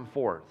back and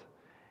forth.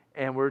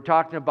 And we were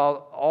talking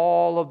about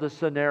all of the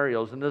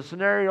scenarios. And the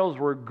scenarios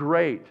were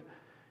great.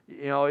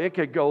 You know, it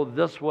could go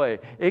this way.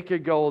 It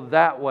could go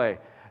that way.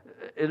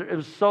 It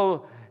was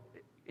so,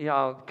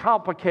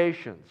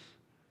 complications.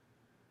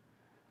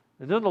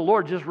 And then the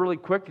Lord just really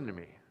quickened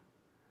me.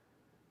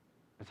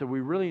 I said,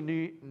 we really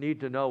need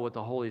to know what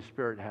the Holy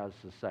Spirit has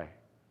to say.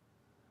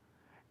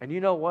 And you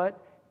know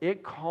what?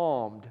 It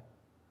calmed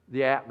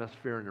the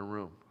atmosphere in the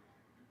room.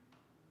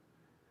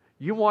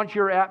 You want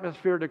your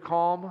atmosphere to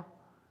calm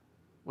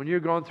when you're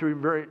going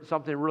through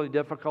something really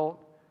difficult?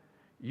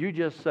 You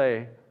just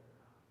say,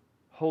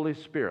 Holy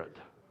Spirit,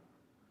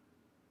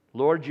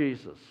 Lord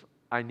Jesus,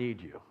 I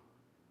need you.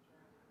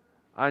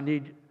 I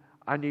need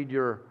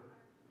your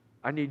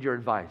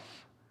advice.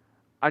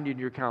 I need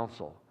your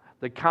counsel.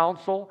 The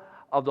counsel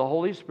of the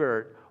Holy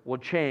Spirit will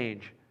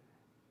change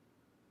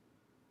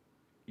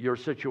your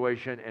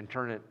situation and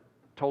turn it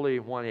totally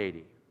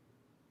 180.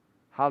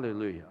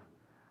 Hallelujah.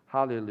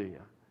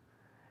 Hallelujah.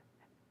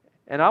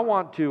 And I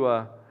want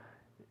to,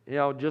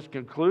 just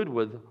conclude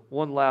with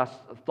one last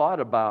thought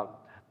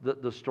about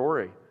the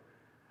story.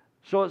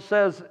 So it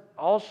says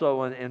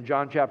also in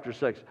John chapter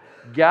 6,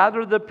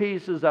 gather the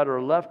pieces that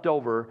are left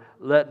over,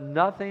 let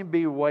nothing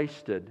be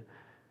wasted.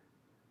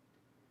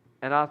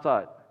 And I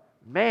thought,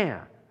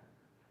 man,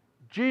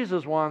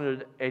 Jesus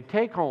wanted a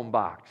take-home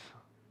box.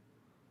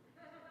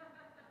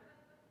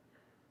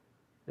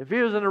 If he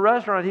was in a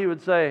restaurant, he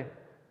would say,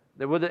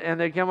 and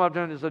they come up to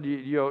him and said,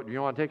 you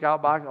want to take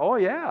out box? Oh,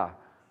 yeah.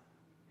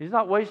 He's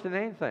not wasting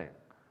anything.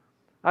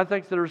 I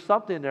think there's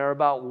something there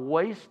about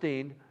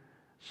wasting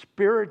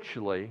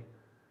spiritually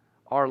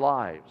our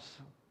lives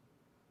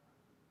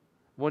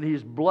when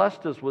he's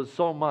blessed us with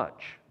so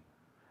much.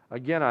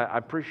 Again, I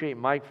appreciate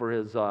Mike for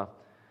his, for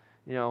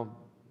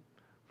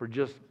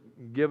just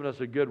giving us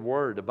a good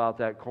word about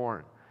that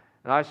corn.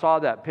 And I saw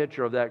that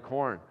picture of that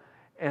corn.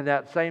 And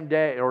that same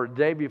day, or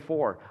day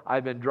before,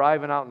 I've been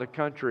driving out in the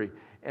country,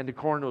 and the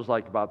corn was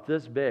like about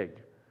this big.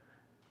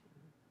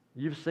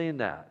 You've seen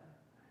that.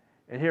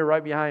 And here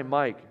right behind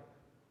Mike,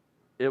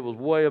 it was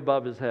way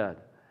above his head.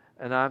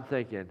 And I'm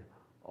thinking,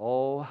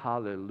 oh,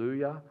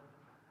 hallelujah.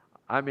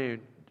 I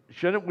mean,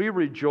 shouldn't we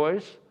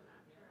rejoice?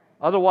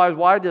 Otherwise,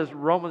 why does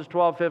Romans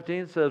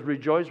 12:15 says,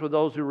 rejoice with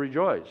those who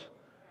rejoice?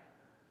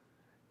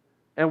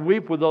 And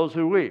weep with those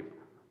who weep.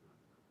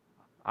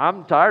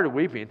 I'm tired of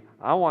weeping.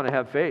 I want to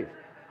have faith.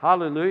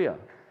 Hallelujah.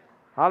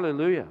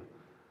 Hallelujah.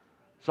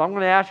 So I'm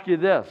going to ask you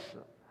this.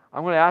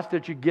 I'm going to ask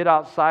that you get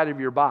outside of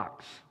your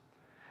box.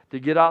 To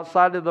get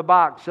outside of the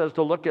box says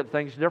to look at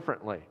things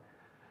differently.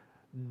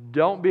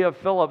 Don't be a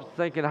Philip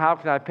thinking, how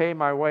can I pay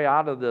my way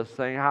out of this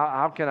thing?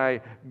 How can I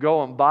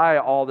go and buy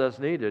all that's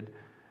needed?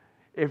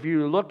 If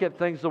you look at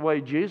things the way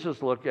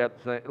Jesus looks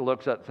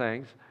at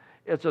things,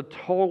 it's a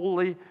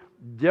totally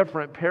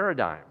different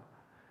paradigm.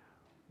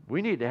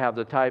 We need to have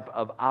the type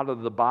of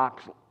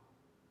out-of-the-box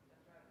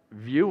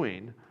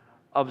viewing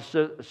of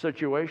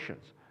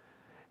situations.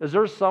 Is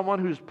there someone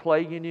who's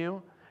plaguing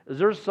you? Is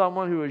there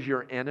someone who is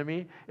your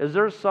enemy? Is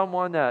there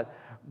someone that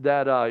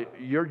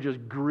you're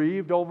just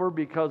grieved over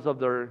because of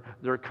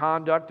their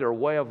conduct, their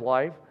way of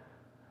life?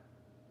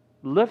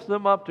 Lift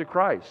them up to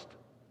Christ.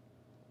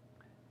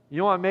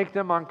 You want to make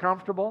them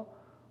uncomfortable?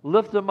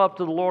 Lift them up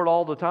to the Lord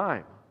all the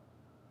time.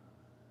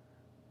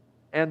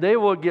 And they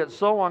will get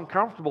so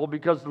uncomfortable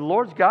because the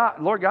Lord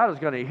God is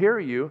going to hear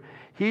you.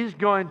 He's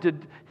going to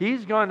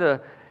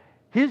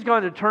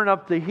turn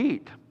up the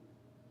heat.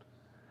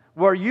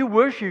 Where you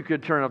wish you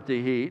could turn up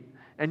the heat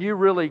and you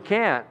really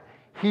can't,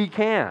 He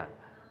can.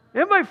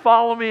 Anybody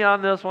follow me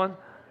on this one?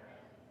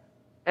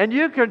 And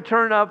you can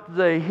turn up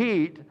the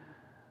heat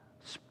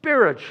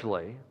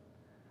spiritually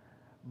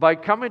by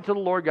coming to the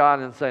Lord God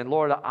and saying,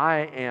 Lord,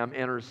 I am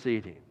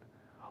interceding.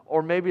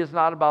 Or maybe it's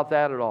not about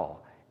that at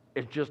all.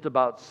 It's just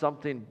about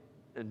something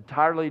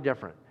entirely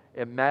different.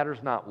 It matters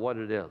not what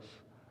it is.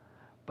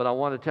 But I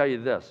want to tell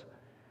you this.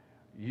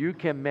 You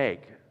can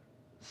make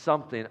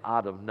something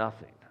out of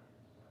nothing.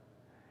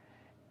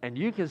 And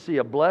you can see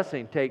a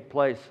blessing take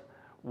place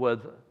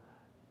with,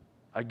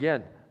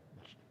 again,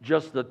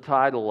 just the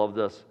title of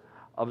this,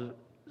 of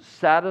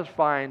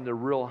satisfying the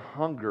real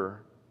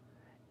hunger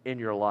in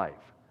your life.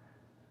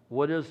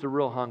 What is the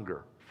real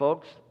hunger?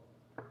 Folks,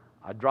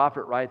 I drop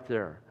it right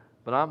there.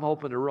 But I'm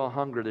hoping the real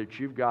hunger that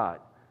you've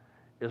got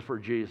is for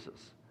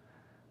Jesus.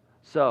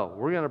 So,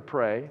 we're going to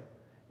pray,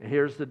 and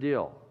here's the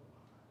deal.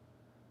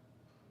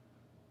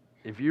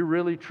 If you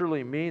really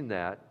truly mean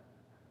that,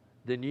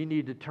 then you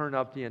need to turn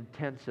up the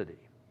intensity.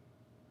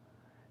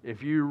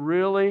 If you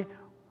really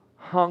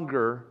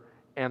hunger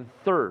and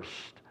thirst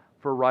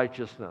for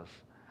righteousness.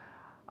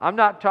 I'm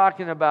not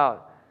talking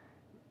about,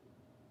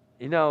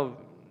 you don't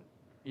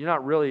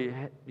really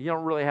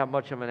have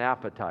much of an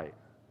appetite.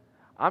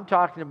 I'm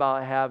talking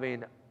about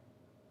having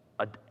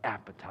an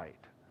appetite.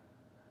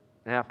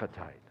 An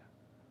appetite.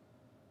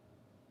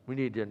 We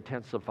need to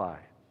intensify.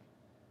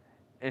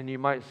 And you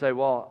might say,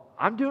 well,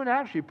 I'm doing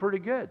actually pretty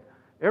good.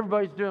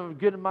 Everybody's doing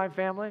good in my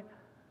family.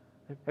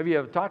 Have you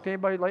ever talked to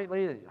anybody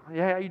lately?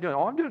 Yeah, how you doing?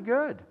 Oh, I'm doing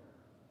good.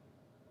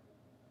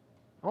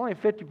 Only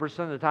 50%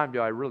 of the time do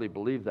I really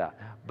believe that.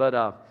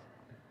 But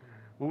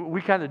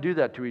we kind of do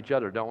that to each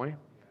other, don't we?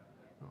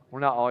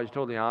 We're not always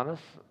totally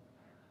honest.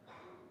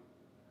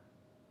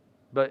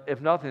 But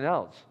if nothing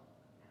else,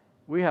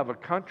 we have a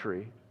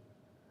country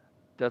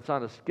that's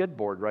on a skid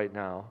board right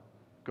now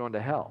going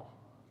to hell.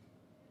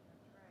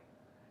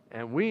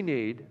 And we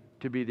need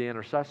to be the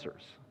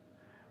intercessors.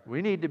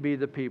 We need to be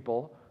the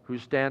people who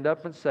stand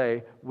up and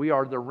say, we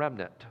are the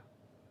remnant.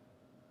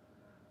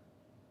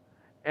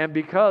 And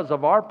because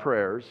of our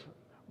prayers,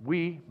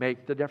 we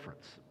make the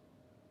difference.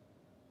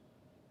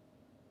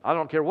 I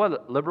don't care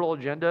what liberal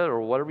agenda or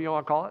whatever you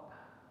want to call it.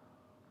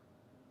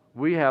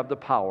 We have the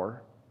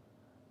power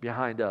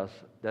behind us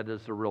that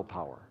is the real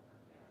power.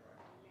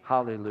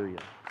 Hallelujah.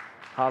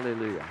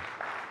 Hallelujah.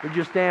 Would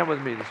you stand with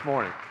me this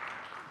morning?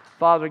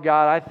 Father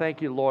God, I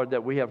thank you, Lord,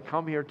 that we have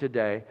come here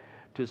today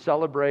to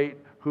celebrate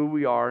who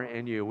we are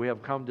in you. We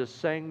have come to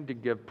sing, to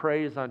give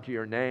praise unto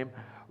your name.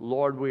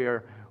 Lord,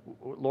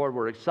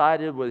 we're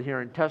excited with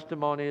hearing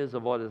testimonies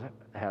of what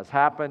has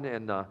happened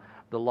in the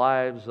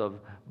lives of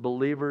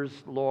believers,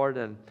 Lord,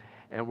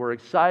 and we're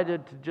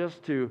excited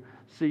to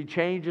see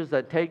changes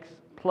that take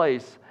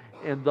place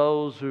in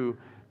those who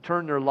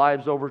turn their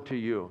lives over to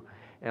you.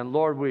 And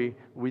Lord, we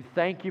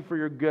thank you for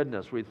your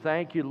goodness. We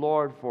thank you,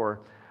 Lord,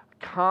 for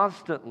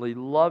constantly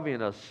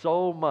loving us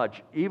so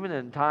much, even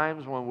in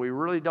times when we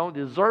really don't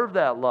deserve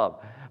that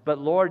love. But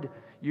Lord,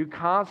 you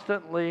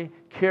constantly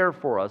care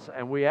for us,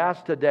 and we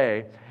ask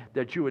today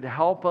that you would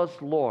help us,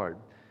 Lord,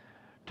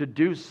 to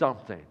do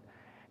something,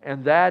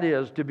 and that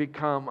is to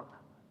become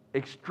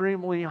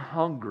extremely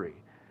hungry.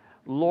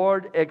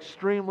 Lord,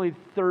 extremely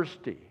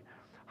thirsty,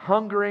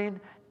 hungering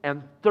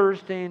and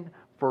thirsting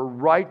for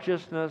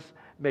righteousness.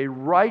 May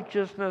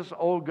righteousness,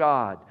 O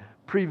God,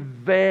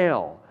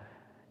 prevail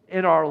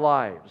in our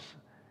lives.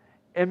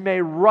 And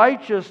may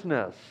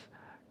righteousness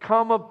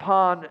come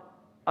upon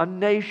a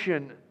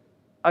nation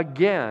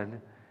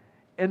again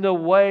in the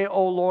way,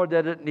 O Lord,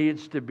 that it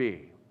needs to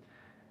be.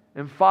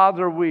 And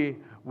Father, we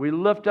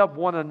lift up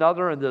one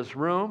another in this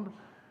room.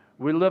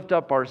 We lift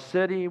up our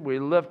city. We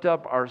lift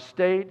up our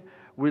state.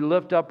 We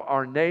lift up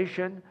our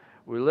nation.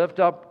 We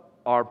lift up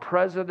our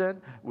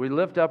president. We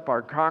lift up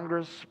our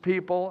Congress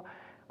people,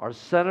 our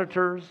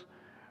senators.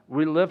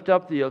 We lift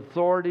up the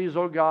authorities,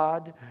 oh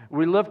God.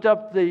 We lift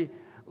up the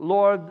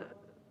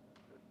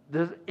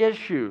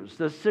issues,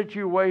 the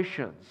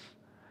situations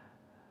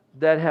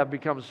that have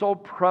become so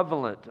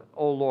prevalent,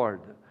 oh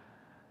Lord,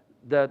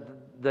 that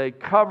they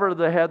cover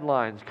the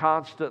headlines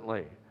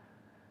constantly,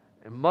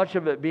 and much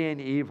of it being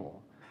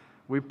evil.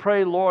 We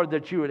pray, Lord,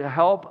 that you would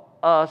help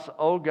us,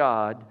 oh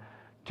God,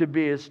 to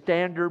be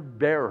standard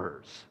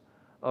bearers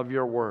of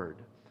your word.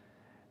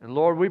 And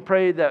Lord, we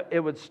pray that it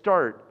would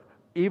start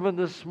even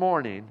this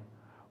morning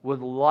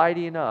with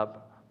lighting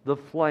up the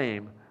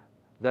flame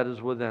that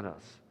is within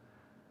us.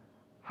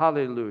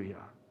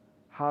 Hallelujah.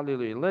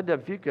 Hallelujah. Linda,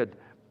 if you could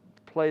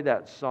play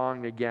that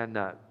song again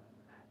that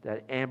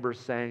Amber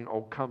sang,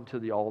 "Oh, Come to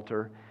the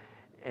Altar."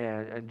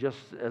 And just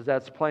as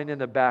that's playing in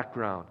the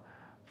background,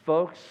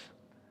 folks,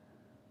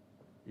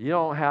 you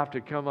don't have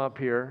to come up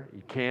here.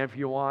 You can if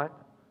you want.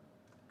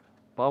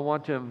 But I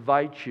want to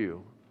invite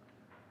you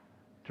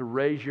to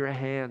raise your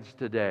hands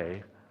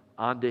today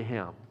unto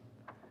Him.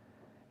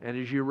 And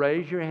as you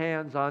raise your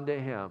hands unto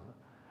Him,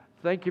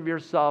 think of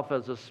yourself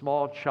as a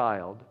small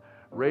child,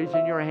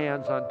 raising your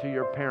hands unto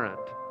your parent,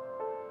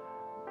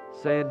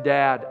 saying,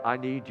 Dad, I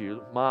need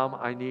you. Mom,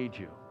 I need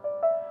you.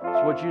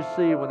 It's what you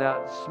see when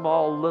that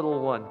small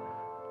little one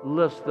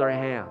lifts their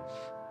hands.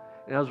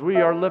 And as we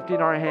are lifting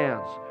our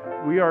hands,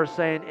 we are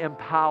saying,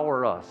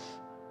 empower us.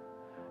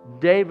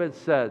 David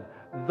said,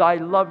 Thy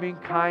loving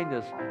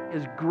kindness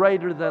is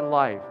greater than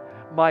life.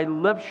 My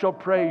lips shall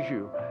praise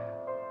you.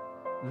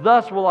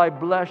 Thus will I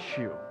bless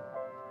you.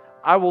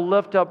 I will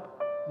lift up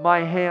my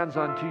hands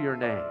unto your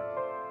name.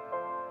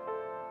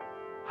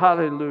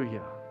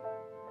 Hallelujah.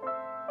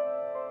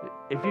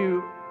 If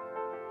you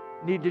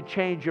need to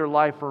change your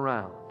life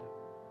around,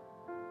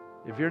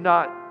 if you're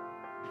not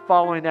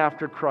following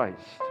after Christ,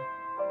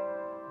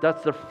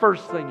 that's the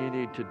first thing you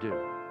need to do.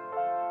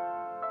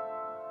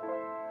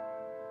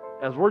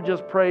 As we're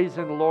just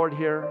praising the Lord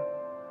here,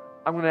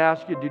 I'm going to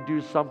ask you to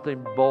do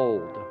something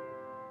bold.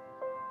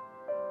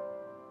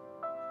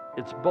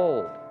 It's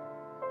bold,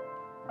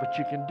 but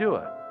you can do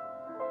it.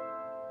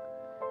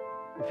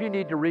 If you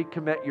need to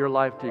recommit your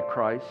life to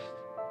Christ,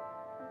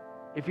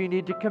 if you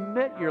need to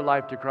commit your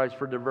life to Christ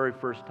for the very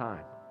first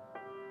time,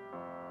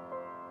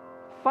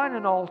 find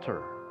an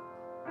altar.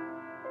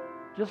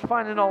 Just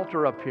find an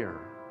altar up here.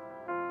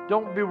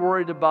 Don't be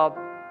worried about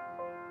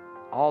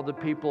all the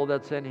people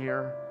that's in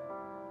here.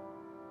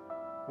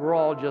 We're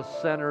all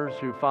just sinners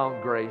who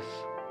found grace.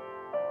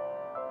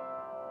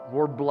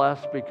 We're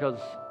blessed because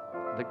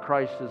that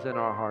Christ is in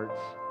our hearts.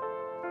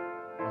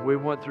 And we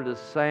went through the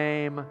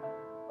same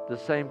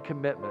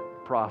commitment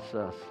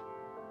process.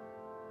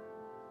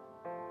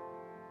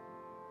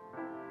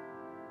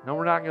 No,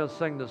 we're not going to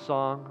sing the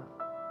song,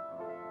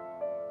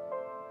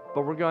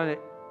 but we're going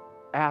to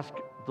ask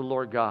the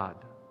Lord God.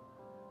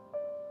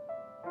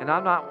 And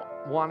I'm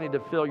not wanting to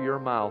fill your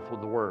mouth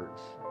with the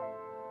words,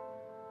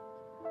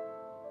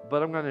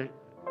 but I'm going to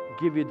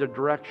give you the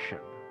direction.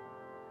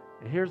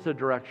 And here's the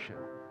direction.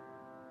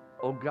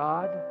 Oh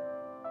God,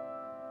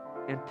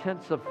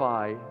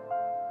 intensify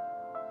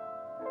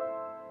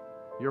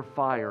your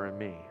fire in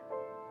me.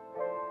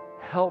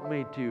 Help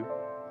me to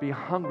be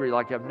hungry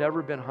like I've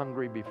never been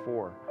hungry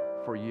before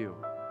for you.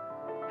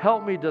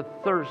 Help me to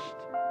thirst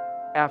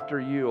after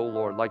you, O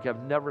Lord, like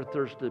I've never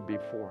thirsted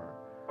before.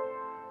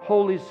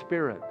 Holy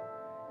Spirit,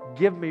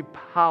 give me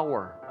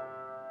power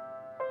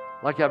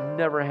like I've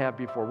never had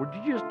before. Would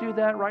you just do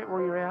that right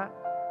where you're at?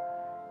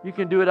 You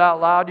can do it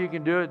out loud. You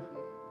can do it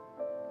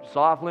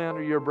softly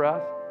under your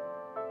breath.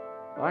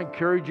 I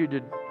encourage you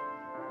to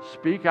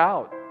speak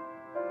out.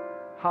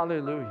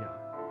 Hallelujah.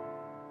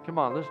 Come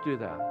on, let's do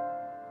that.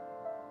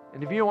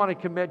 And if you want to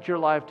commit your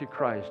life to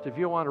Christ, if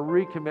you want to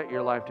recommit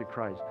your life to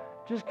Christ,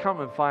 just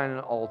come and find an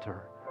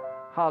altar.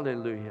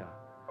 Hallelujah.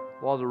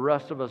 While the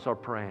rest of us are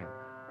praying.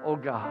 Oh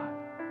God,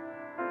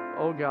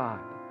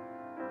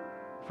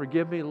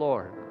 forgive me,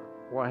 Lord,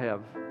 where I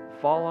have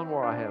fallen,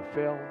 where I have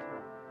failed.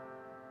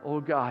 Oh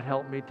God,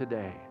 help me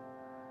today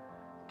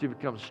to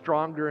become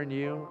stronger in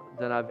you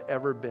than I've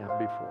ever been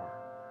before.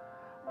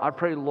 I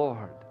pray,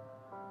 Lord,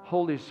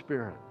 Holy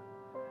Spirit,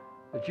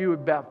 that you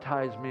would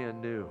baptize me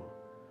anew.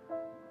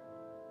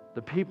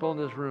 The people in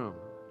this room,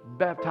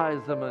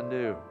 baptize them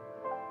anew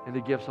in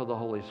the gifts of the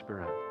Holy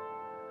Spirit.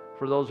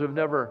 For those who have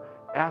never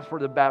asked for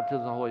the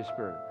baptism of the Holy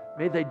Spirit,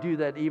 may they do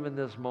that even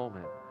this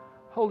moment.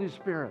 Holy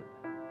Spirit,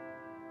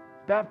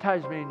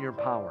 baptize me in your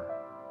power.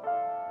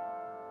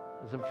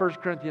 It's in 1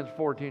 Corinthians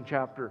 14,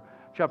 chapter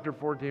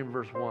 14,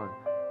 verse 1,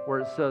 where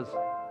it says,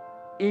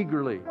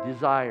 eagerly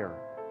desire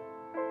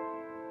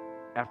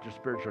after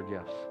spiritual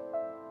gifts.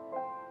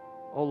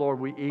 Oh Lord,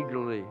 we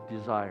eagerly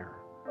desire.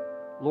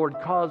 Lord,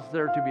 cause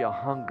there to be a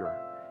hunger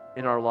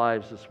in our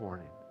lives this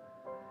morning,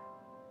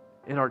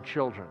 in our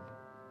children,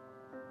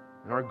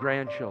 in our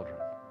grandchildren,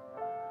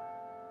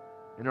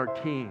 in our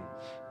teens.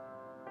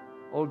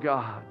 Oh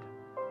God,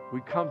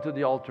 we come to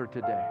the altar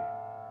today.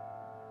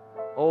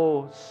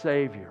 Oh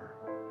Savior,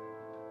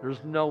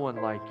 there's no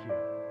one like you.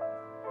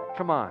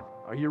 Come on,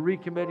 are you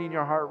recommitting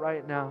your heart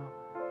right now?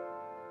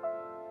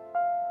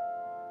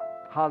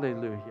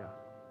 Hallelujah.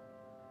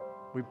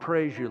 We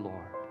praise you,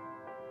 Lord.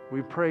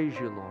 We praise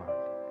you, Lord.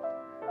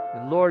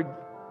 And Lord,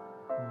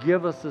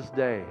 give us this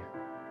day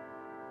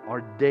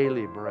our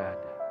daily bread.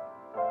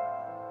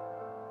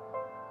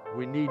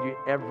 We need you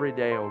every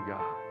day, oh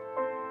God.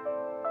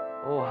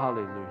 Oh,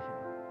 hallelujah.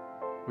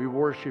 We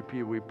worship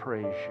you. We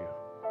praise you.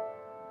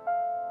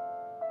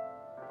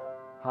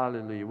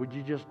 Hallelujah. Would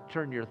you just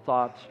turn your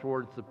thoughts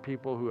towards the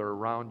people who are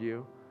around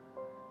you?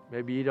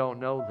 Maybe you don't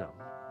know them.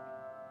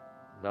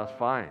 That's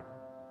fine.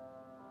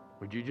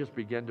 Would you just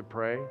begin to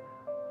pray?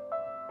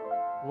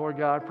 Lord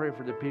God, I pray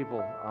for the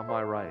people on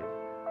my right.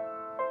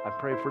 I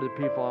pray for the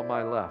people on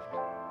my left.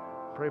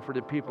 I pray for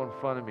the people in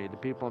front of me, the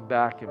people in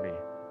back of me.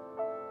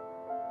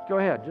 Go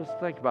ahead, just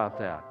think about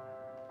that.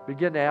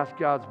 Begin to ask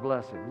God's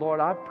blessing. Lord,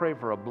 I pray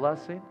for a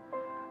blessing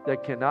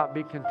that cannot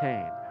be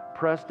contained.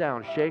 Pressed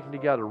down, shaken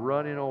together,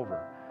 running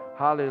over.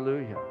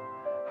 Hallelujah.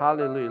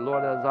 Hallelujah.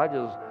 Lord, as I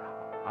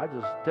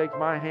just take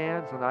my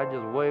hands and I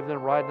just wave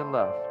them right and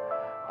left.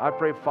 I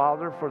pray,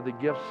 Father, for the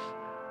gifts,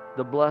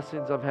 the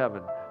blessings of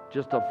heaven,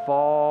 just to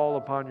fall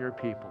upon your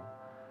people.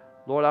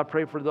 Lord, I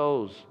pray for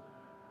those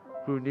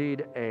who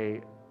need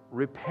a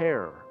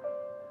repair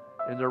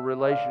in their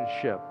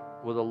relationship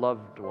with a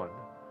loved one.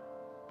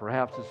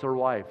 Perhaps it's their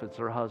wife, it's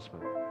their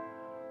husband.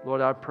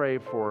 Lord, I pray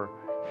for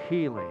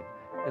healing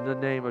in the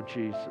name of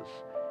Jesus.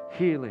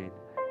 Healing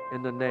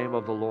in the name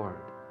of the Lord.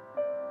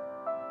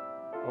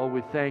 Oh,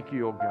 we thank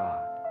you, oh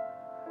God.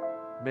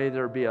 May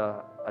there be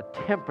a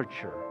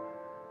temperature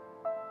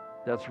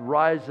that's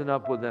rising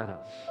up within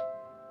us.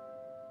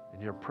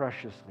 In your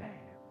precious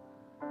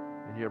name.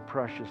 In your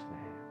precious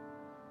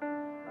name.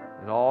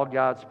 And all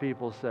God's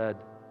people said,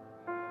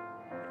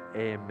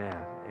 amen.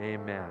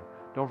 Amen.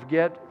 Don't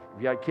forget,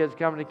 if you got kids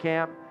coming to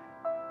camp,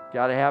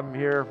 got to have them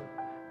here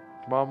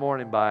tomorrow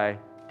morning by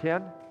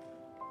 10.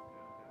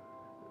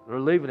 They're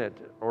leaving at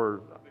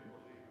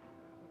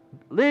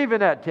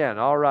 10.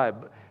 All right.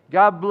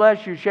 God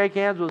bless you. Shake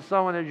hands with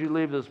someone as you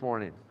leave this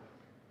morning.